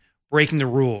innovation. Breaking the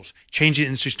rules, changing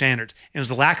industry standards. And it was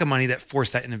the lack of money that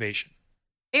forced that innovation.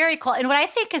 Very cool. And what I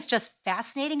think is just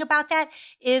fascinating about that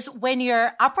is when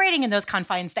you're operating in those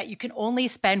confines that you can only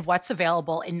spend what's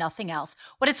available and nothing else.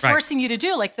 What it's forcing you to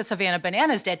do, like the Savannah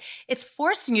Bananas did, it's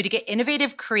forcing you to get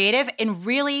innovative, creative, and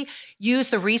really use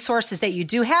the resources that you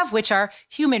do have, which are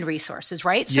human resources,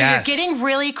 right? So you're getting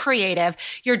really creative.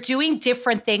 You're doing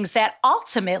different things that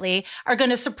ultimately are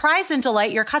going to surprise and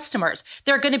delight your customers.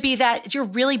 They're going to be that you're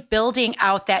really building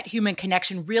out that human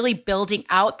connection, really building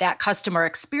out that customer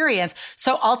experience.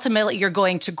 So ultimately you're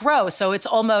going to grow. So it's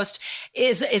almost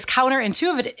is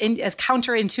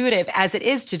counterintuitive as it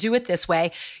is to do it this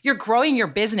way. You're growing your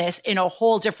business in a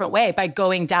whole different way by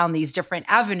going down these different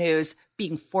avenues,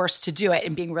 being forced to do it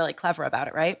and being really clever about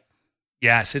it, right?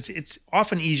 Yes, it's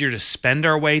often easier to spend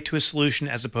our way to a solution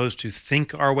as opposed to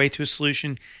think our way to a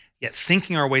solution. Yet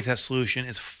thinking our way to that solution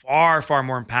is far, far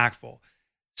more impactful.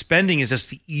 Spending is just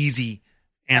the easy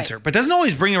answer, but doesn't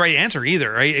always bring the right answer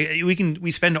either, right?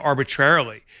 We spend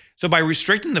arbitrarily. So by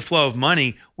restricting the flow of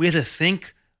money, we have to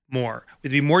think more. We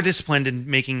have to be more disciplined in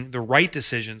making the right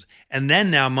decisions. And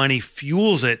then now money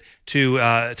fuels it to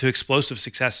explosive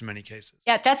success in many cases.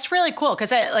 Yeah, that's really cool.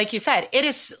 Because like you said,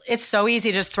 it's so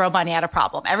easy to just throw money at a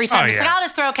problem. Every time you say, I'll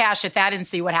just throw cash at that and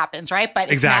see what happens, right? But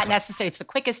it's not necessarily, it's the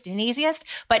quickest and easiest,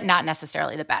 but not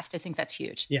necessarily the best. I think that's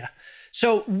huge. Yeah.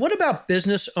 So what about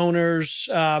business owners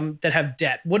that have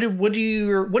debt? What are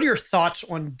your thoughts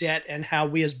on debt and how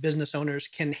we as business owners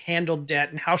can handle debt,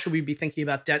 and how should we be thinking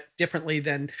about debt differently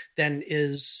than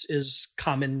is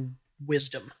common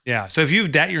wisdom? Yeah. So if you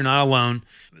have debt, you're not alone.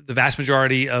 The vast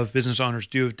majority of business owners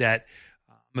do have debt.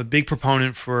 I'm a big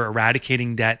proponent for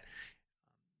eradicating debt.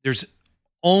 There's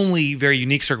only very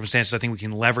unique circumstances I think we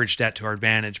can leverage debt to our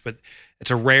advantage, but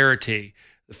it's a rarity.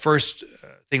 The first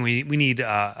thing we need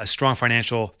a strong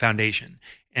financial foundation,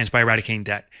 and it's by eradicating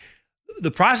debt.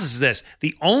 The process is this: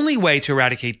 the only way to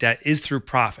eradicate debt is through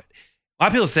profit. A lot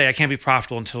of people say I can't be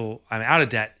profitable until I'm out of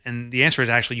debt, and the answer is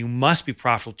actually you must be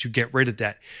profitable to get rid of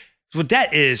debt. So what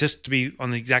debt is, just to be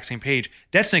on the exact same page,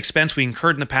 debt's an expense we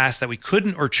incurred in the past that we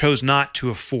couldn't or chose not to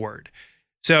afford.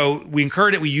 So we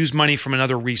incurred it, we used money from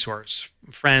another resource,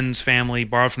 friends, family,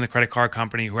 borrowed from the credit card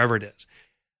company, whoever it is.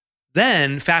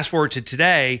 Then fast forward to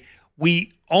today,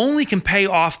 we only can pay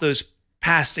off those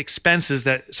past expenses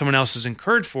that someone else has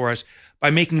incurred for us by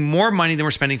making more money than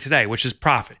we're spending today, which is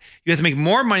profit. You have to make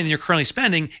more money than you're currently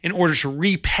spending in order to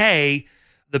repay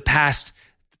the past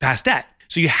debt.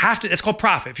 So you have to, that's called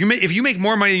profit. If you make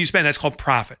more money than you spend, that's called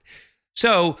profit.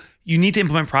 So you need to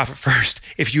implement profit first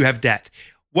if you have debt.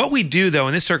 What we do though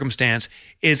in this circumstance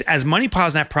is as money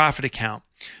piles in that profit account,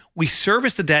 we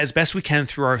service the debt as best we can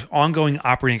through our ongoing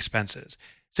operating expenses.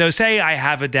 So say I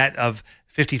have a debt of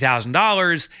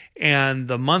 $50,000 and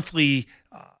the monthly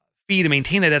fee to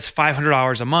maintain that, that's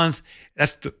 $500 a month.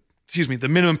 That's the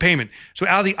minimum payment. So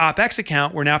out of the OpEx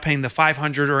account, we're now paying the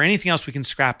 $500 or anything else we can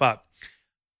scrap up.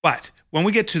 But when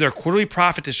we get to their quarterly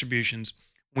profit distributions,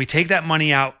 we take that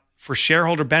money out for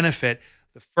shareholder benefit.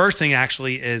 The first thing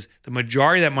actually is the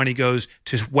majority of that money goes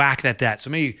to whack that debt. So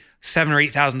maybe $7,000 or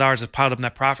 $8,000 is piled up in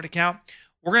that profit account.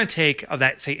 We're going to take of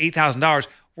that, say $8,000,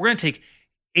 we're going to take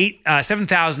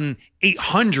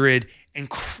 $7,800 and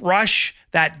crush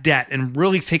that debt and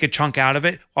really take a chunk out of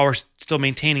it while we're still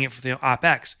maintaining it for the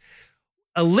OpEx.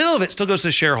 A little of it still goes to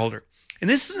the shareholder. And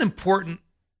this is an important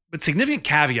but significant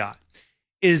caveat,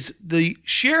 is the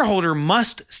shareholder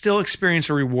must still experience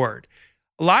a reward.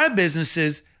 A lot of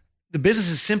businesses, the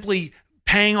business is simply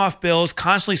paying off bills,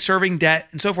 constantly serving debt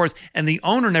and so forth, and the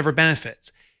owner never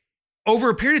benefits.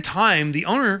 Over a period of time, the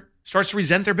owner starts to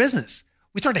resent their business.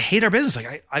 We start to hate our business.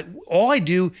 Like all I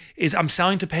do is I'm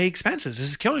selling to pay expenses. This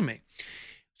is killing me.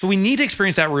 So we need to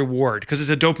experience that reward because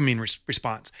it's a dopamine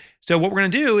response. So what we're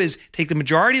going to do is take the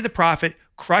majority of the profit,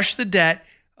 crush the debt,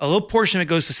 a little portion of it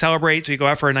goes to celebrate. So you go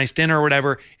out for a nice dinner or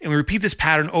whatever, and we repeat this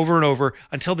pattern over and over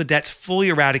until the debt's fully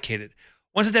eradicated.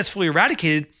 Once the debt's fully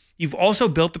eradicated, you've also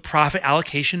built the profit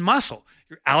allocation muscle.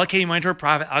 You're allocating money toward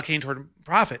profit, allocating toward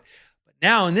profit. But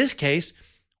now in this case,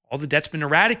 all the debt's been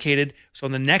eradicated. So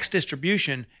in the next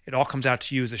distribution, it all comes out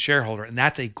to you as a shareholder. And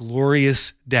that's a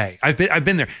glorious day. I've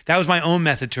been there. That was my own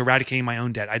method to eradicating my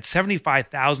own debt. I had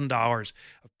 $75,000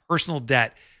 of personal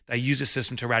debt that I used the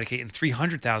system to eradicate, and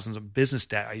 $300,000 of business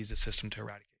debt I used the system to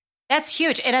eradicate. That's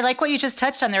huge. And I like what you just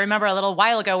touched on there. Remember a little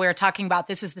while ago, we were talking about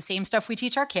this is the same stuff we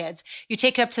teach our kids. You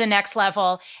take it up to the next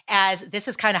level as this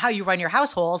is kind of how you run your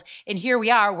household. And here we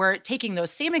are, we're taking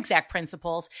those same exact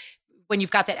principles. When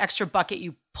you've got that extra bucket,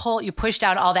 you push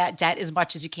down all that debt as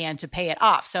much as you can to pay it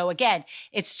off. So again,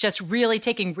 it's just really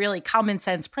taking really common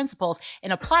sense principles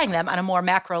and applying them on a more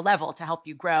macro level to help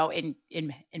you grow and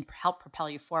help propel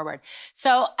you forward.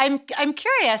 So I'm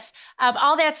curious.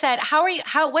 All that said,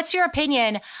 what's your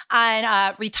opinion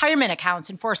on retirement accounts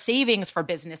and for savings for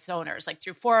business owners, like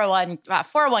through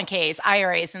 401ks,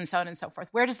 IRAs, and so on and so forth?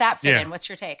 Where does that fit in? What's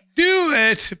your take? Do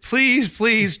it,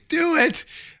 please do it.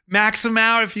 Max them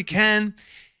out if you can.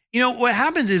 You know, what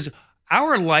happens is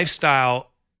our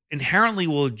lifestyle inherently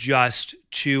will adjust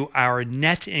to our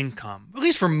net income, at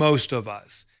least for most of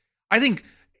us. I think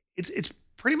it's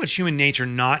pretty much human nature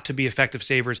not to be effective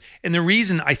savers. And the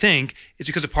reason, I think, is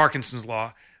because of Parkinson's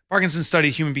law. Parkinson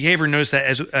studied human behavior and noticed that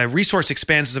as a resource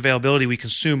expands its availability, we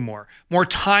consume more. More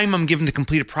time I'm given to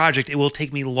complete a project, it will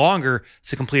take me longer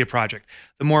to complete a project.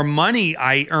 The more money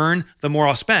I earn, the more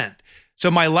I'll spend. So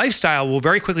my lifestyle will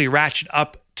very quickly ratchet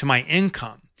up to my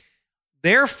income.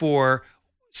 Therefore,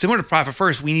 similar to Profit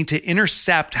First, we need to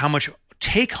intercept how much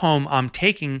take home I'm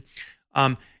taking,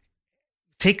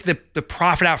 take the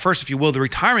profit out first, if you will, the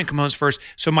retirement components first.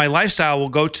 So my lifestyle will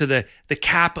go to the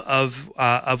cap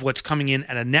of what's coming in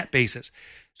at a net basis.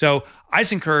 So I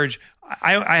just encourage,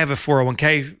 I have a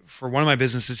 401k for one of my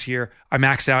businesses here. I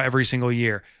max out every single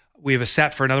year. We have a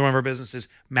SEP for another one of our businesses,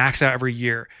 max out every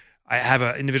year. I have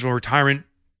an individual retirement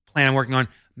plan I'm working on,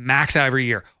 max out every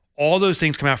year. All those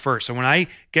things come out first. So when I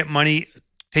get money,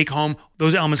 take home,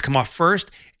 those elements come off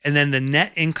first, and then the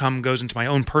net income goes into my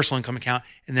own personal income account,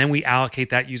 and then we allocate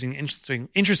that using,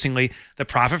 interestingly, the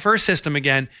Profit First system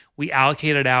again. We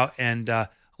allocate it out and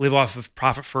live off of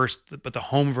Profit First, but the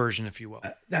home version, if you will.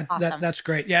 That's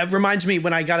great. Yeah, it reminds me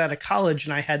when I got out of college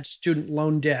and I had student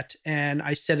loan debt, and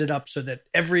I set it up so that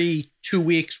every 2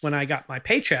 weeks when I got my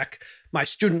paycheck, my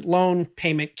student loan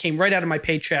payment came right out of my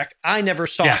paycheck. I never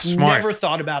saw it, never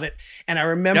thought about it. And I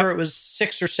remember it was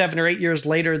 6 or 7 or 8 years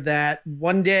later that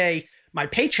one day my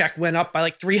paycheck went up by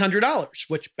like $300,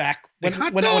 which back when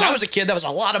I was a kid, that was a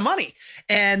lot of money.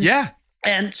 And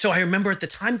so I remember at the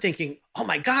time thinking, oh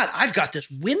my God, I've got this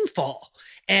windfall.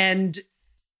 And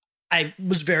I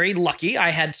was very lucky.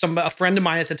 I had a friend of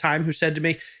mine at the time who said to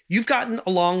me, you've gotten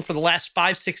along for the last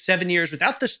 5, 6, 7 years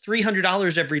without this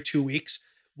 $300 every 2 weeks.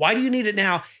 Why do you need it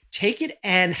now? Take it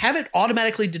and have it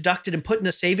automatically deducted and put in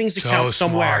a savings account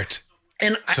somewhere.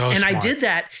 And I did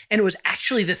that. And it was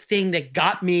actually the thing that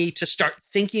got me to start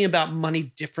thinking about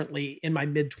money differently in my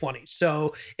mid-20s.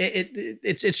 So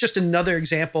it's just another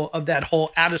example of that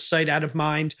whole out of sight, out of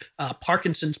mind,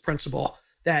 Parkinson's principle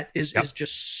that is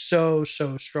just so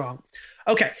strong.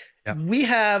 Okay. We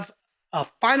have a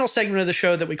final segment of the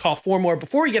show that we call Four More.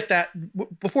 Before we get to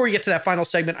that final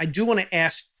segment, I do want to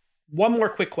ask one more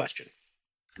quick question.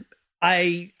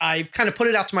 I kind of put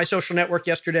it out to my social network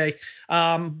yesterday.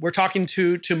 We're talking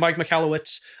to Mike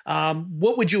Michalowicz.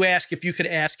 What would you ask if you could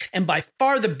ask? And by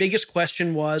far the biggest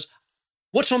question was,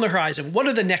 what's on the horizon? What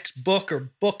are the next book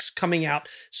or books coming out?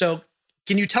 So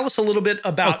can you tell us a little bit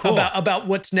about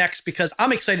what's next? Because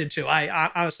I'm excited too.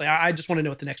 I honestly just want to know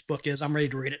what the next book is. I'm ready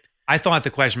to read it. I thought the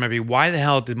question might be, why the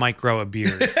hell did Mike grow a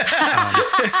beard? That's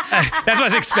what I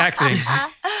was expecting.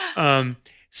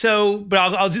 But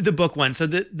I'll do the book one. So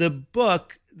the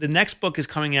next book is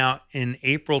coming out in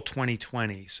April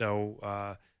 2020. So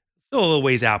still a little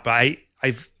ways out, but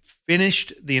I've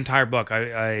finished the entire book.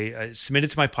 I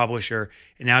submitted to my publisher,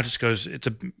 and now it just goes, it's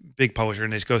a big publisher,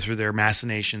 and they just go through their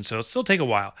machination. So it'll still take a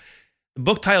while. The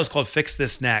book title is called Fix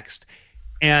This Next.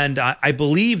 And I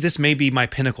believe this may be my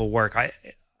pinnacle work.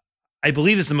 I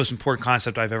believe this is the most important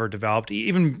concept I've ever developed,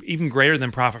 even greater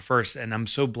than Profit First, and I'm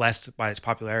so blessed by its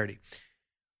popularity.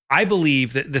 I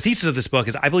believe that the thesis of this book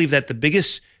is I believe that the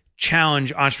biggest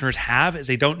challenge entrepreneurs have is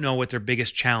they don't know what their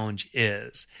biggest challenge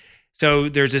is. So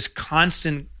there's this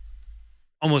constant,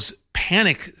 almost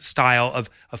panic style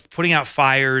of putting out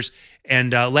fires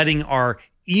and letting our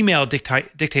email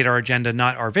dictate our agenda,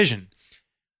 not our vision.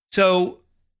 So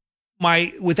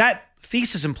with that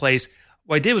thesis in place,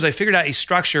 what I did was I figured out a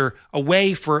structure, a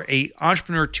way for an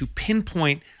entrepreneur to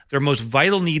pinpoint their most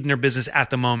vital need in their business at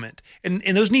the moment. And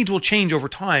those needs will change over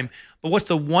time. But what's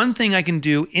the one thing I can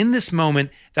do in this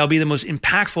moment that'll be the most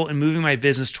impactful in moving my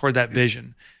business toward that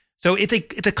vision? So it's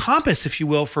a compass, if you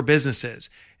will, for businesses.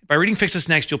 By reading Fix This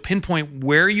Next, you'll pinpoint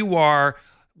where you are,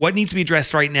 what needs to be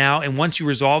addressed right now. And once you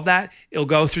resolve that, it'll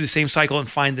go through the same cycle and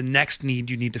find the next need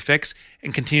you need to fix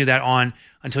and continue that on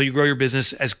until you grow your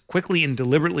business as quickly and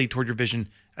deliberately toward your vision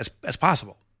as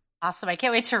possible. Awesome. I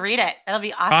can't wait to read it. That'll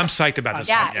be awesome. I'm psyched about this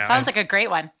one. Yeah, it sounds like a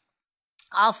great one.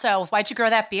 Also, why'd you grow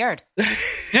that beard?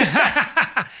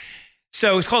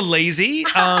 So it's called Lazy.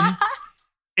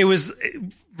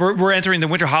 We're entering the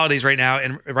winter holidays right now,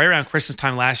 and right around Christmas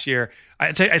time last year,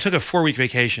 I took a 4-week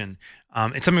vacation.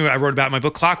 It's something I wrote about in my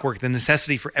book, Clockwork, the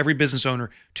necessity for every business owner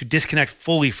to disconnect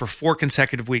fully for 4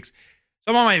 consecutive weeks.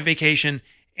 So I'm on my vacation,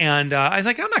 and I was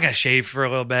like, I'm not going to shave for a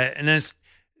little bit. And then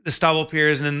the stubble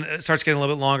appears, and then it starts getting a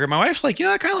little bit longer. My wife's like,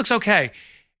 that kind of looks okay.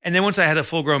 And then once I had a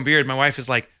full-grown beard, my wife is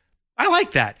like, I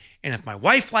like that. And if my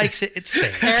wife likes it, it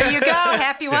stays. There you go.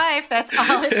 Happy wife. That's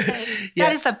all it takes. Yeah.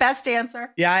 That is the best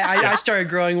answer. Yeah, I started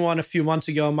growing one a few months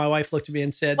ago, and my wife looked at me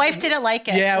and said... Wife didn't like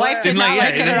it. Yeah, wife did not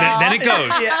like it at all. Then it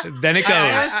goes. Yeah. Then it goes.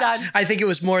 I was done. I think it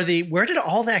was more where did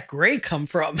all that gray come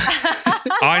from?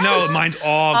 I know. Mine's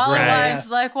all gray. At once,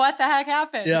 like, what the heck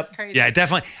happened? Yep. It's crazy. Yeah,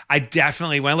 I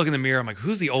definitely, when I look in the mirror, I'm like,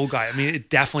 who's the old guy? I mean,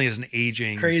 it definitely is an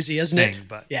aging crazy, isn't thing, it?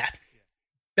 But yeah.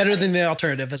 Better than the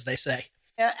alternative, as they say.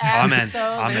 Absolutely.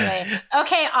 Amen.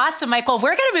 Okay, awesome, Michael.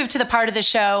 We're going to move to the part of the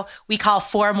show we call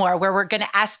 4 More, where we're going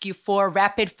to ask you 4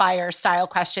 rapid fire style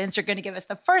questions. You're going to give us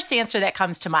the first answer that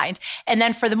comes to mind. And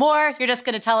then for the more, you're just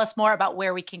going to tell us more about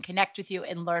where we can connect with you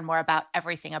and learn more about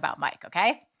everything about Mike,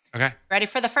 okay? Okay. Ready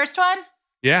for the first one?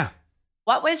 Yeah.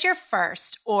 What was your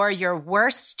first or your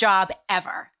worst job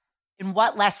ever? And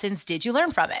what lessons did you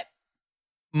learn from it?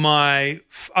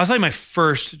 I'll tell you my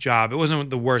first job. It wasn't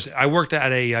the worst. I worked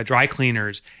at a dry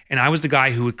cleaners, and I was the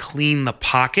guy who would clean the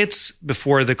pockets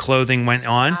before the clothing went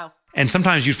on. Wow. And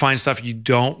sometimes you'd find stuff you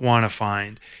don't want to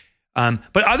find.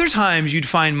 But other times you'd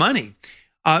find money.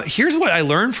 Here's what I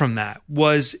learned from that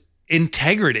was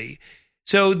integrity.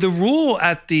 So the rule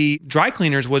at the dry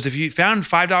cleaners was if you found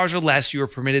 $5 or less, you were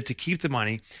permitted to keep the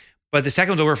money. But the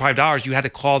second was over $5, you had to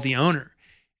call the owner.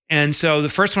 And so the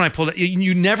first one I pulled,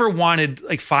 you never wanted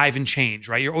like 5 and change,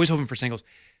 right? You're always hoping for singles.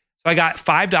 So I got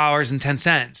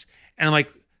 $5.10. And I'm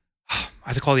like, I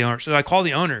have to call the owner. So I call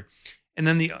the owner. And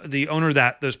then the owner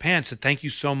of those pants said, thank you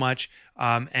so much.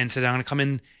 And said, I'm going to come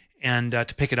in and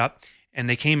to pick it up. And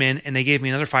they came in and they gave me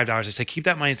another $5. They said, keep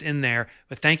that money, it's in there.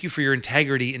 But thank you for your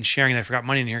integrity in sharing that I forgot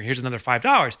money in here. Here's another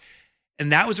 $5.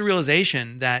 And that was a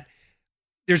realization that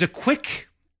there's a quick,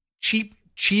 cheap,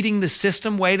 cheating the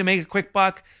system way to make a quick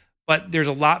buck. But there's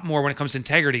a lot more when it comes to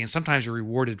integrity, and sometimes you're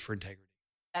rewarded for integrity.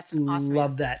 That's awesome.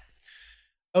 Love that.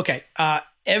 Okay.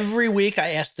 Every week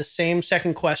I ask the same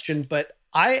second question, but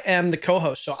I am the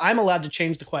co-host, so I'm allowed to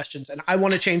change the questions. And I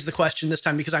want to change the question this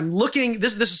time because I'm looking,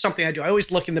 this is something I do. I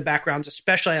always look in the backgrounds,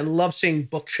 especially I love seeing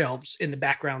bookshelves in the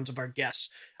backgrounds of our guests.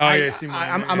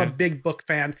 I'm a big book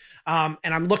fan. And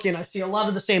I'm looking, I see a lot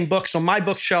of the same books on my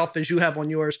bookshelf as you have on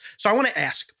yours. So I want to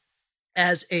ask,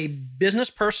 as a business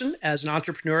person, as an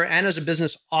entrepreneur, and as a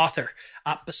business author,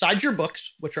 besides your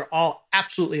books, which are all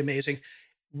absolutely amazing,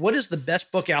 what is the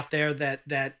best book out there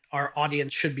that our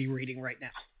audience should be reading right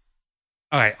now?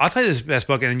 All right, I'll tell you this best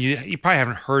book, and you probably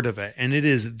haven't heard of it, and it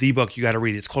is the book you got to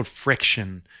read. It's called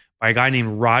Friction by a guy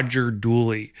named Roger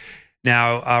Dooley.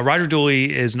 Now, Roger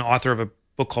Dooley is an author of a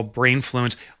book called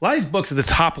Brainfluence. A lot of these books at the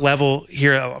top level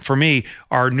here for me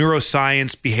are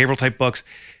neuroscience, behavioral type books.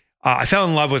 I fell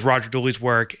in love with Roger Dooley's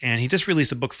work, and he just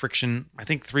released a book, Friction, I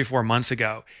think 3-4 months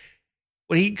ago.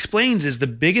 What he explains is the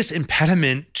biggest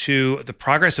impediment to the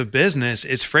progress of business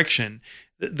is friction.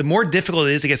 The more difficult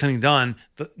it is to get something done,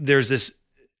 there's this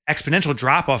exponential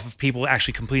drop-off of people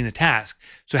actually completing the task.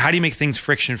 So how do you make things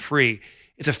friction-free?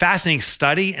 It's a fascinating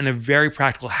study and a very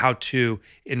practical how-to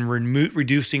in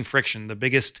reducing friction, the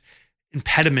biggest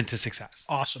impediment to success.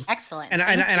 Awesome. Excellent. And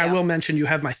I will mention you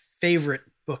have my favorite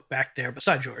book back there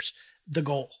besides yours, The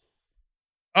Goal.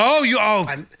 Thank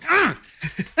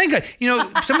God.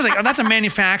 Someone's like, "Oh, that's a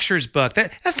manufacturer's book."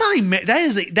 That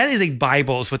is a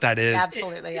Bible, is what that is.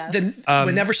 Absolutely, yes.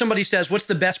 Whenever somebody says, "What's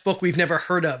the best book we've never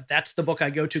heard of?" That's the book I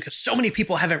go to because so many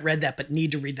people haven't read that but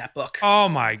need to read that book. Oh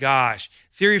my gosh,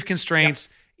 Theory of Constraints.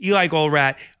 Yep. Eli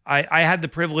Goldratt. I had the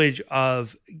privilege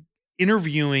of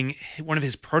interviewing one of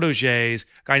his proteges,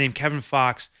 a guy named Kevin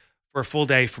Fox, for a full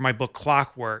day for my book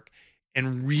Clockwork,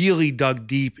 and really dug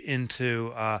deep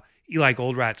into Eli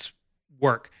Goldratt's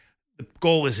work. The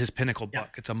Goal is his pinnacle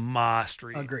book. It's a must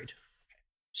read. Agreed.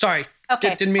 Sorry.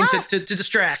 Okay. Didn't mean to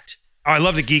distract. Oh, I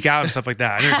love to geek out and stuff like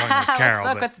that. I knew you were talking about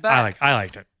Carol, but I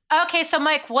liked it. Okay, so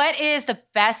Mike, what is the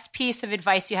best piece of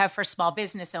advice you have for small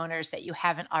business owners that you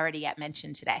haven't already yet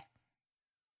mentioned today?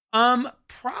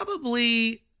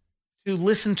 Probably to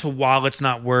listen to wallets,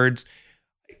 not words.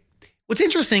 What's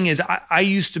interesting is I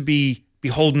used to be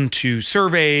beholden to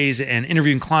surveys and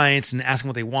interviewing clients and asking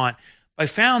what they want. But I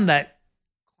found that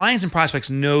clients and prospects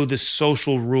know the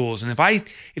social rules. And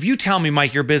if you tell me,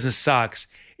 Mike, your business sucks,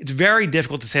 it's very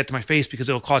difficult to say it to my face because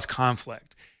it'll cause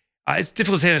conflict. It's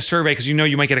difficult to say in a survey because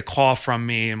you might get a call from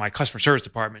me in my customer service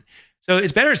department. So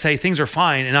it's better to say things are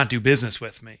fine and not do business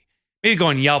with me. Maybe go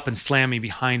and Yelp and slam me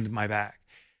behind my back.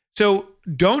 So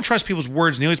don't trust people's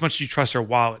words nearly as much as you trust their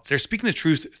wallets. They're speaking the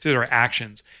truth through their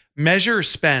actions. Measure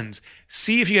spends.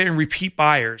 See if you get any repeat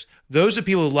buyers. Those are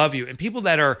people who love you. And people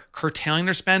that are curtailing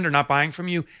their spend or not buying from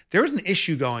you, there's an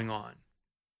issue going on.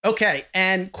 Okay.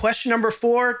 And question number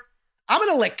 4, I'm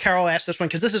going to let Carol ask this one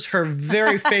because this is her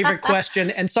very favorite question.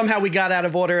 And somehow we got out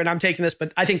of order and I'm taking this,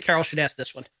 but I think Carol should ask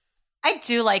this one. I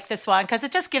do like this one because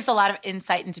it just gives a lot of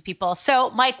insight into people. So,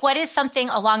 Mike, what is something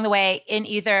along the way in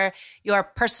either your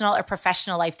personal or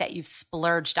professional life that you've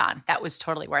splurged on that was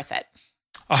totally worth it?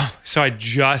 Oh, so I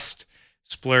just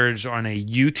splurged on a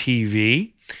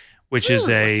UTV, which is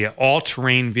a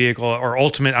all-terrain vehicle or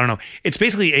ultimate. I don't know. It's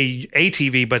basically a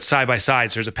ATV, but side by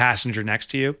side. So there's a passenger next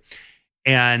to you.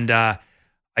 And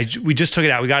we just took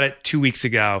it out. We got it 2 weeks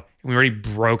ago and we already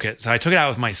broke it. So I took it out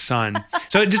with my son.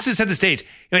 So just to set the stage,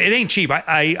 it ain't cheap.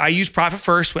 I use Profit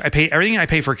First. I pay everything I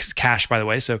pay for cash, by the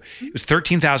way. So it was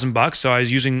 $13,000. So I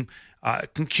was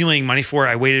accumulating money for it.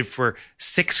 I waited for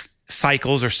 6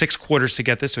 cycles or 6 quarters to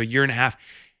get this. So a year and a half,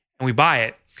 and we buy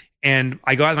it. And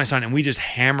I go out with my son and we just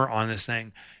hammer on this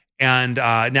thing. And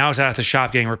now it's out at the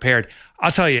shop getting repaired.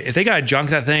 I'll tell you, if they got to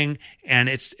junk that thing and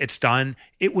it's done,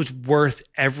 it was worth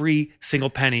every single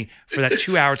penny for that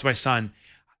 2 hours with my son.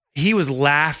 He was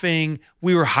laughing.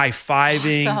 We were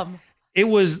high-fiving. Awesome. It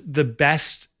was the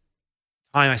best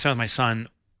time I spent with my son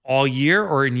all year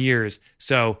or in years.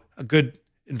 So a good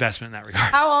investment in that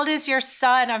regard. How old is your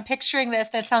son? I'm picturing this.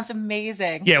 That sounds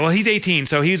amazing. Yeah, well, he's 18,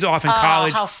 so he's off in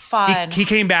college. How fun. He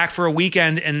came back for a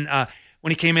weekend, and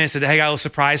when he came in, I said, "Hey, I got a little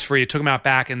surprise for you." Took him out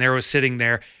back, and there was sitting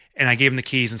there, and I gave him the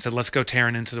keys and said, "Let's go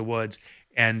tearing into the woods."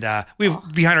 And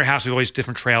behind our house, we have always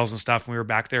different trails and stuff, and we were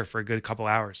back there for a good couple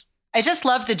hours. I just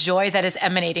love the joy that is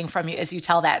emanating from you as you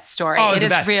tell that story. Oh, it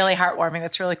is really heartwarming.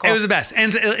 That's really cool. It was the best.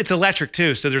 And it's electric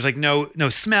too. So there's like no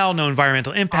smell, no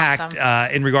environmental impact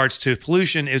in regards to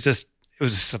pollution. It was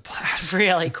just a blast. It's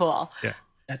really cool. Yeah.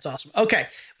 That's awesome. Okay.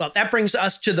 Well, that brings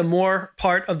us to the more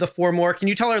part of the 4 more. Can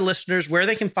you tell our listeners where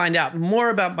they can find out more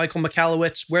about Michael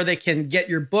Michalowicz, where they can get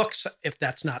your books, if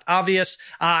that's not obvious,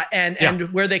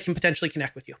 and where they can potentially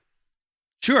connect with you?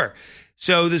 Sure.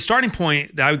 So the starting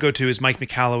point that I would go to is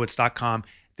MikeMichalowicz.com.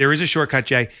 There is a shortcut,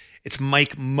 Jay. It's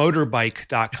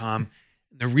MikeMotorbike.com.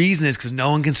 The reason is because no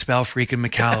one can spell freaking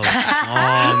Michalowicz. It's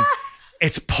long.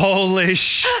 It's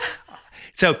Polish.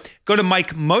 So go to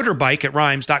MikeMotorbike at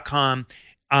rhymes.com.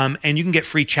 And you can get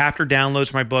free chapter downloads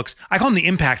for my books. I call them the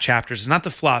impact chapters. It's not the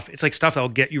fluff. It's like stuff that will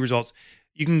get you results.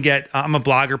 You can get, I'm a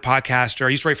blogger, podcaster. I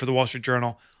used to write for the Wall Street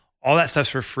Journal. All that stuff's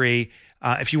for free.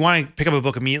 If you want to pick up a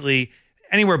book immediately,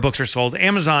 anywhere books are sold,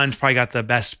 Amazon's probably got the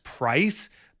best price.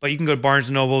 but you can go to Barnes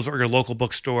 & Nobles or your local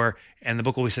bookstore, and the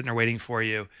book will be sitting there waiting for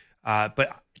you.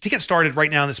 But to get started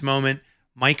right now in this moment,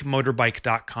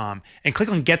 MikeMotorbike.com, and click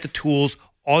on Get the Tools.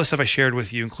 All the stuff I shared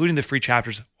with you, including the free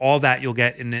chapters, all that you'll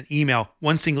get in an email,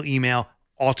 one single email,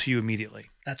 all to you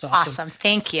immediately. That's awesome. Awesome.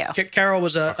 Thank you. Carol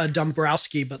was a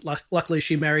Dombrowski, but luckily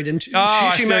she married into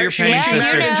she married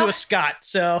into a Scott.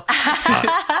 So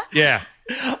yeah.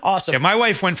 Awesome. Yeah, my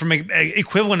wife went from an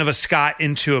equivalent of a Scott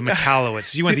into a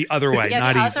Michalowicz. She went the other way.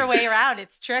 Not the easy. other way around.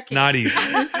 It's tricky. Not easy.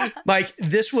 Mike,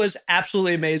 this was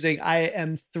absolutely amazing. I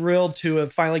am thrilled to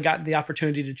have finally gotten the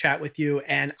opportunity to chat with you.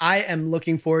 And I am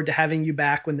looking forward to having you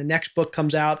back when the next book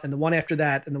comes out, and the one after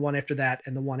that, and the one after that,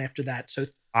 and the one after that. So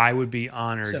I would be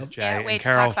honored, Jay. And wait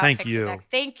Carol, to talk about thank you.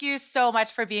 Next. Thank you so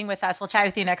much for being with us. We'll chat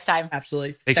with you next time.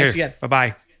 Absolutely. Take Thanks care. again.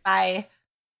 Bye-bye. Bye.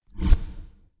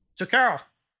 So Carol,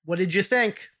 what did you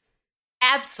think?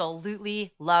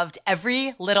 Absolutely loved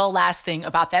every little last thing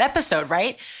about that episode,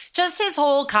 right? Just his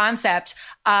whole concept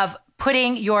of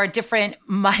putting your different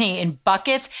money in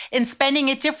buckets and spending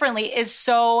it differently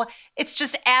it's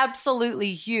just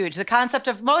absolutely huge. The concept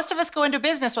of most of us go into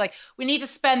business, we're like, we need to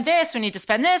spend this, we need to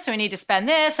spend this, we need to spend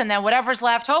this, and then whatever's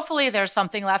left, hopefully there's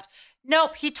something left.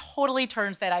 Nope, he totally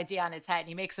turns that idea on its head.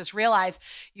 He makes us realize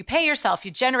you pay yourself,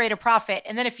 you generate a profit,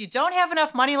 and then if you don't have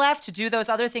enough money left to do those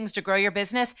other things to grow your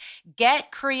business,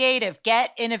 get creative,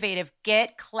 get innovative,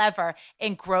 get clever,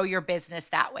 and grow your business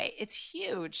that way. It's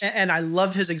huge. And I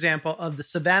love his example of the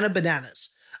Savannah Bananas.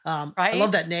 Right? I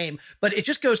love that name, but it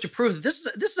just goes to prove that this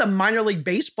is a minor league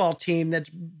baseball team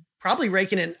that's probably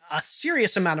raking in a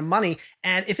serious amount of money.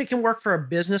 And if it can work for a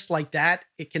business like that,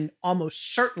 it can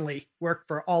almost certainly work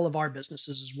for all of our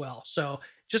businesses as well. So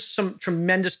just some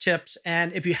tremendous tips.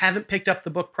 And if you haven't picked up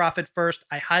the book Profit First,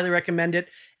 I highly recommend it.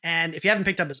 And if you haven't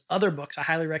picked up his other books, I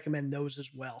highly recommend those as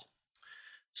well.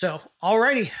 So,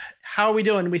 alrighty, how are we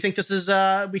doing? We think this is,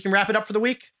 we can wrap it up for the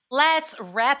week? Let's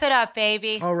wrap it up,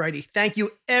 baby. Alrighty. Thank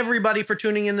you everybody for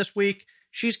tuning in this week.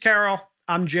 She's Carol.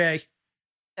 I'm Jay.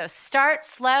 So start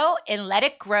slow and let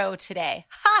it grow today.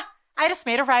 Ha! I just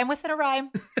made a rhyme within a rhyme.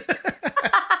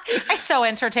 I so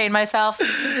entertain myself.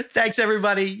 Thanks,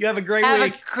 everybody. You have a great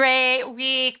week. Have a great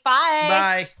week.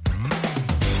 Bye. Bye.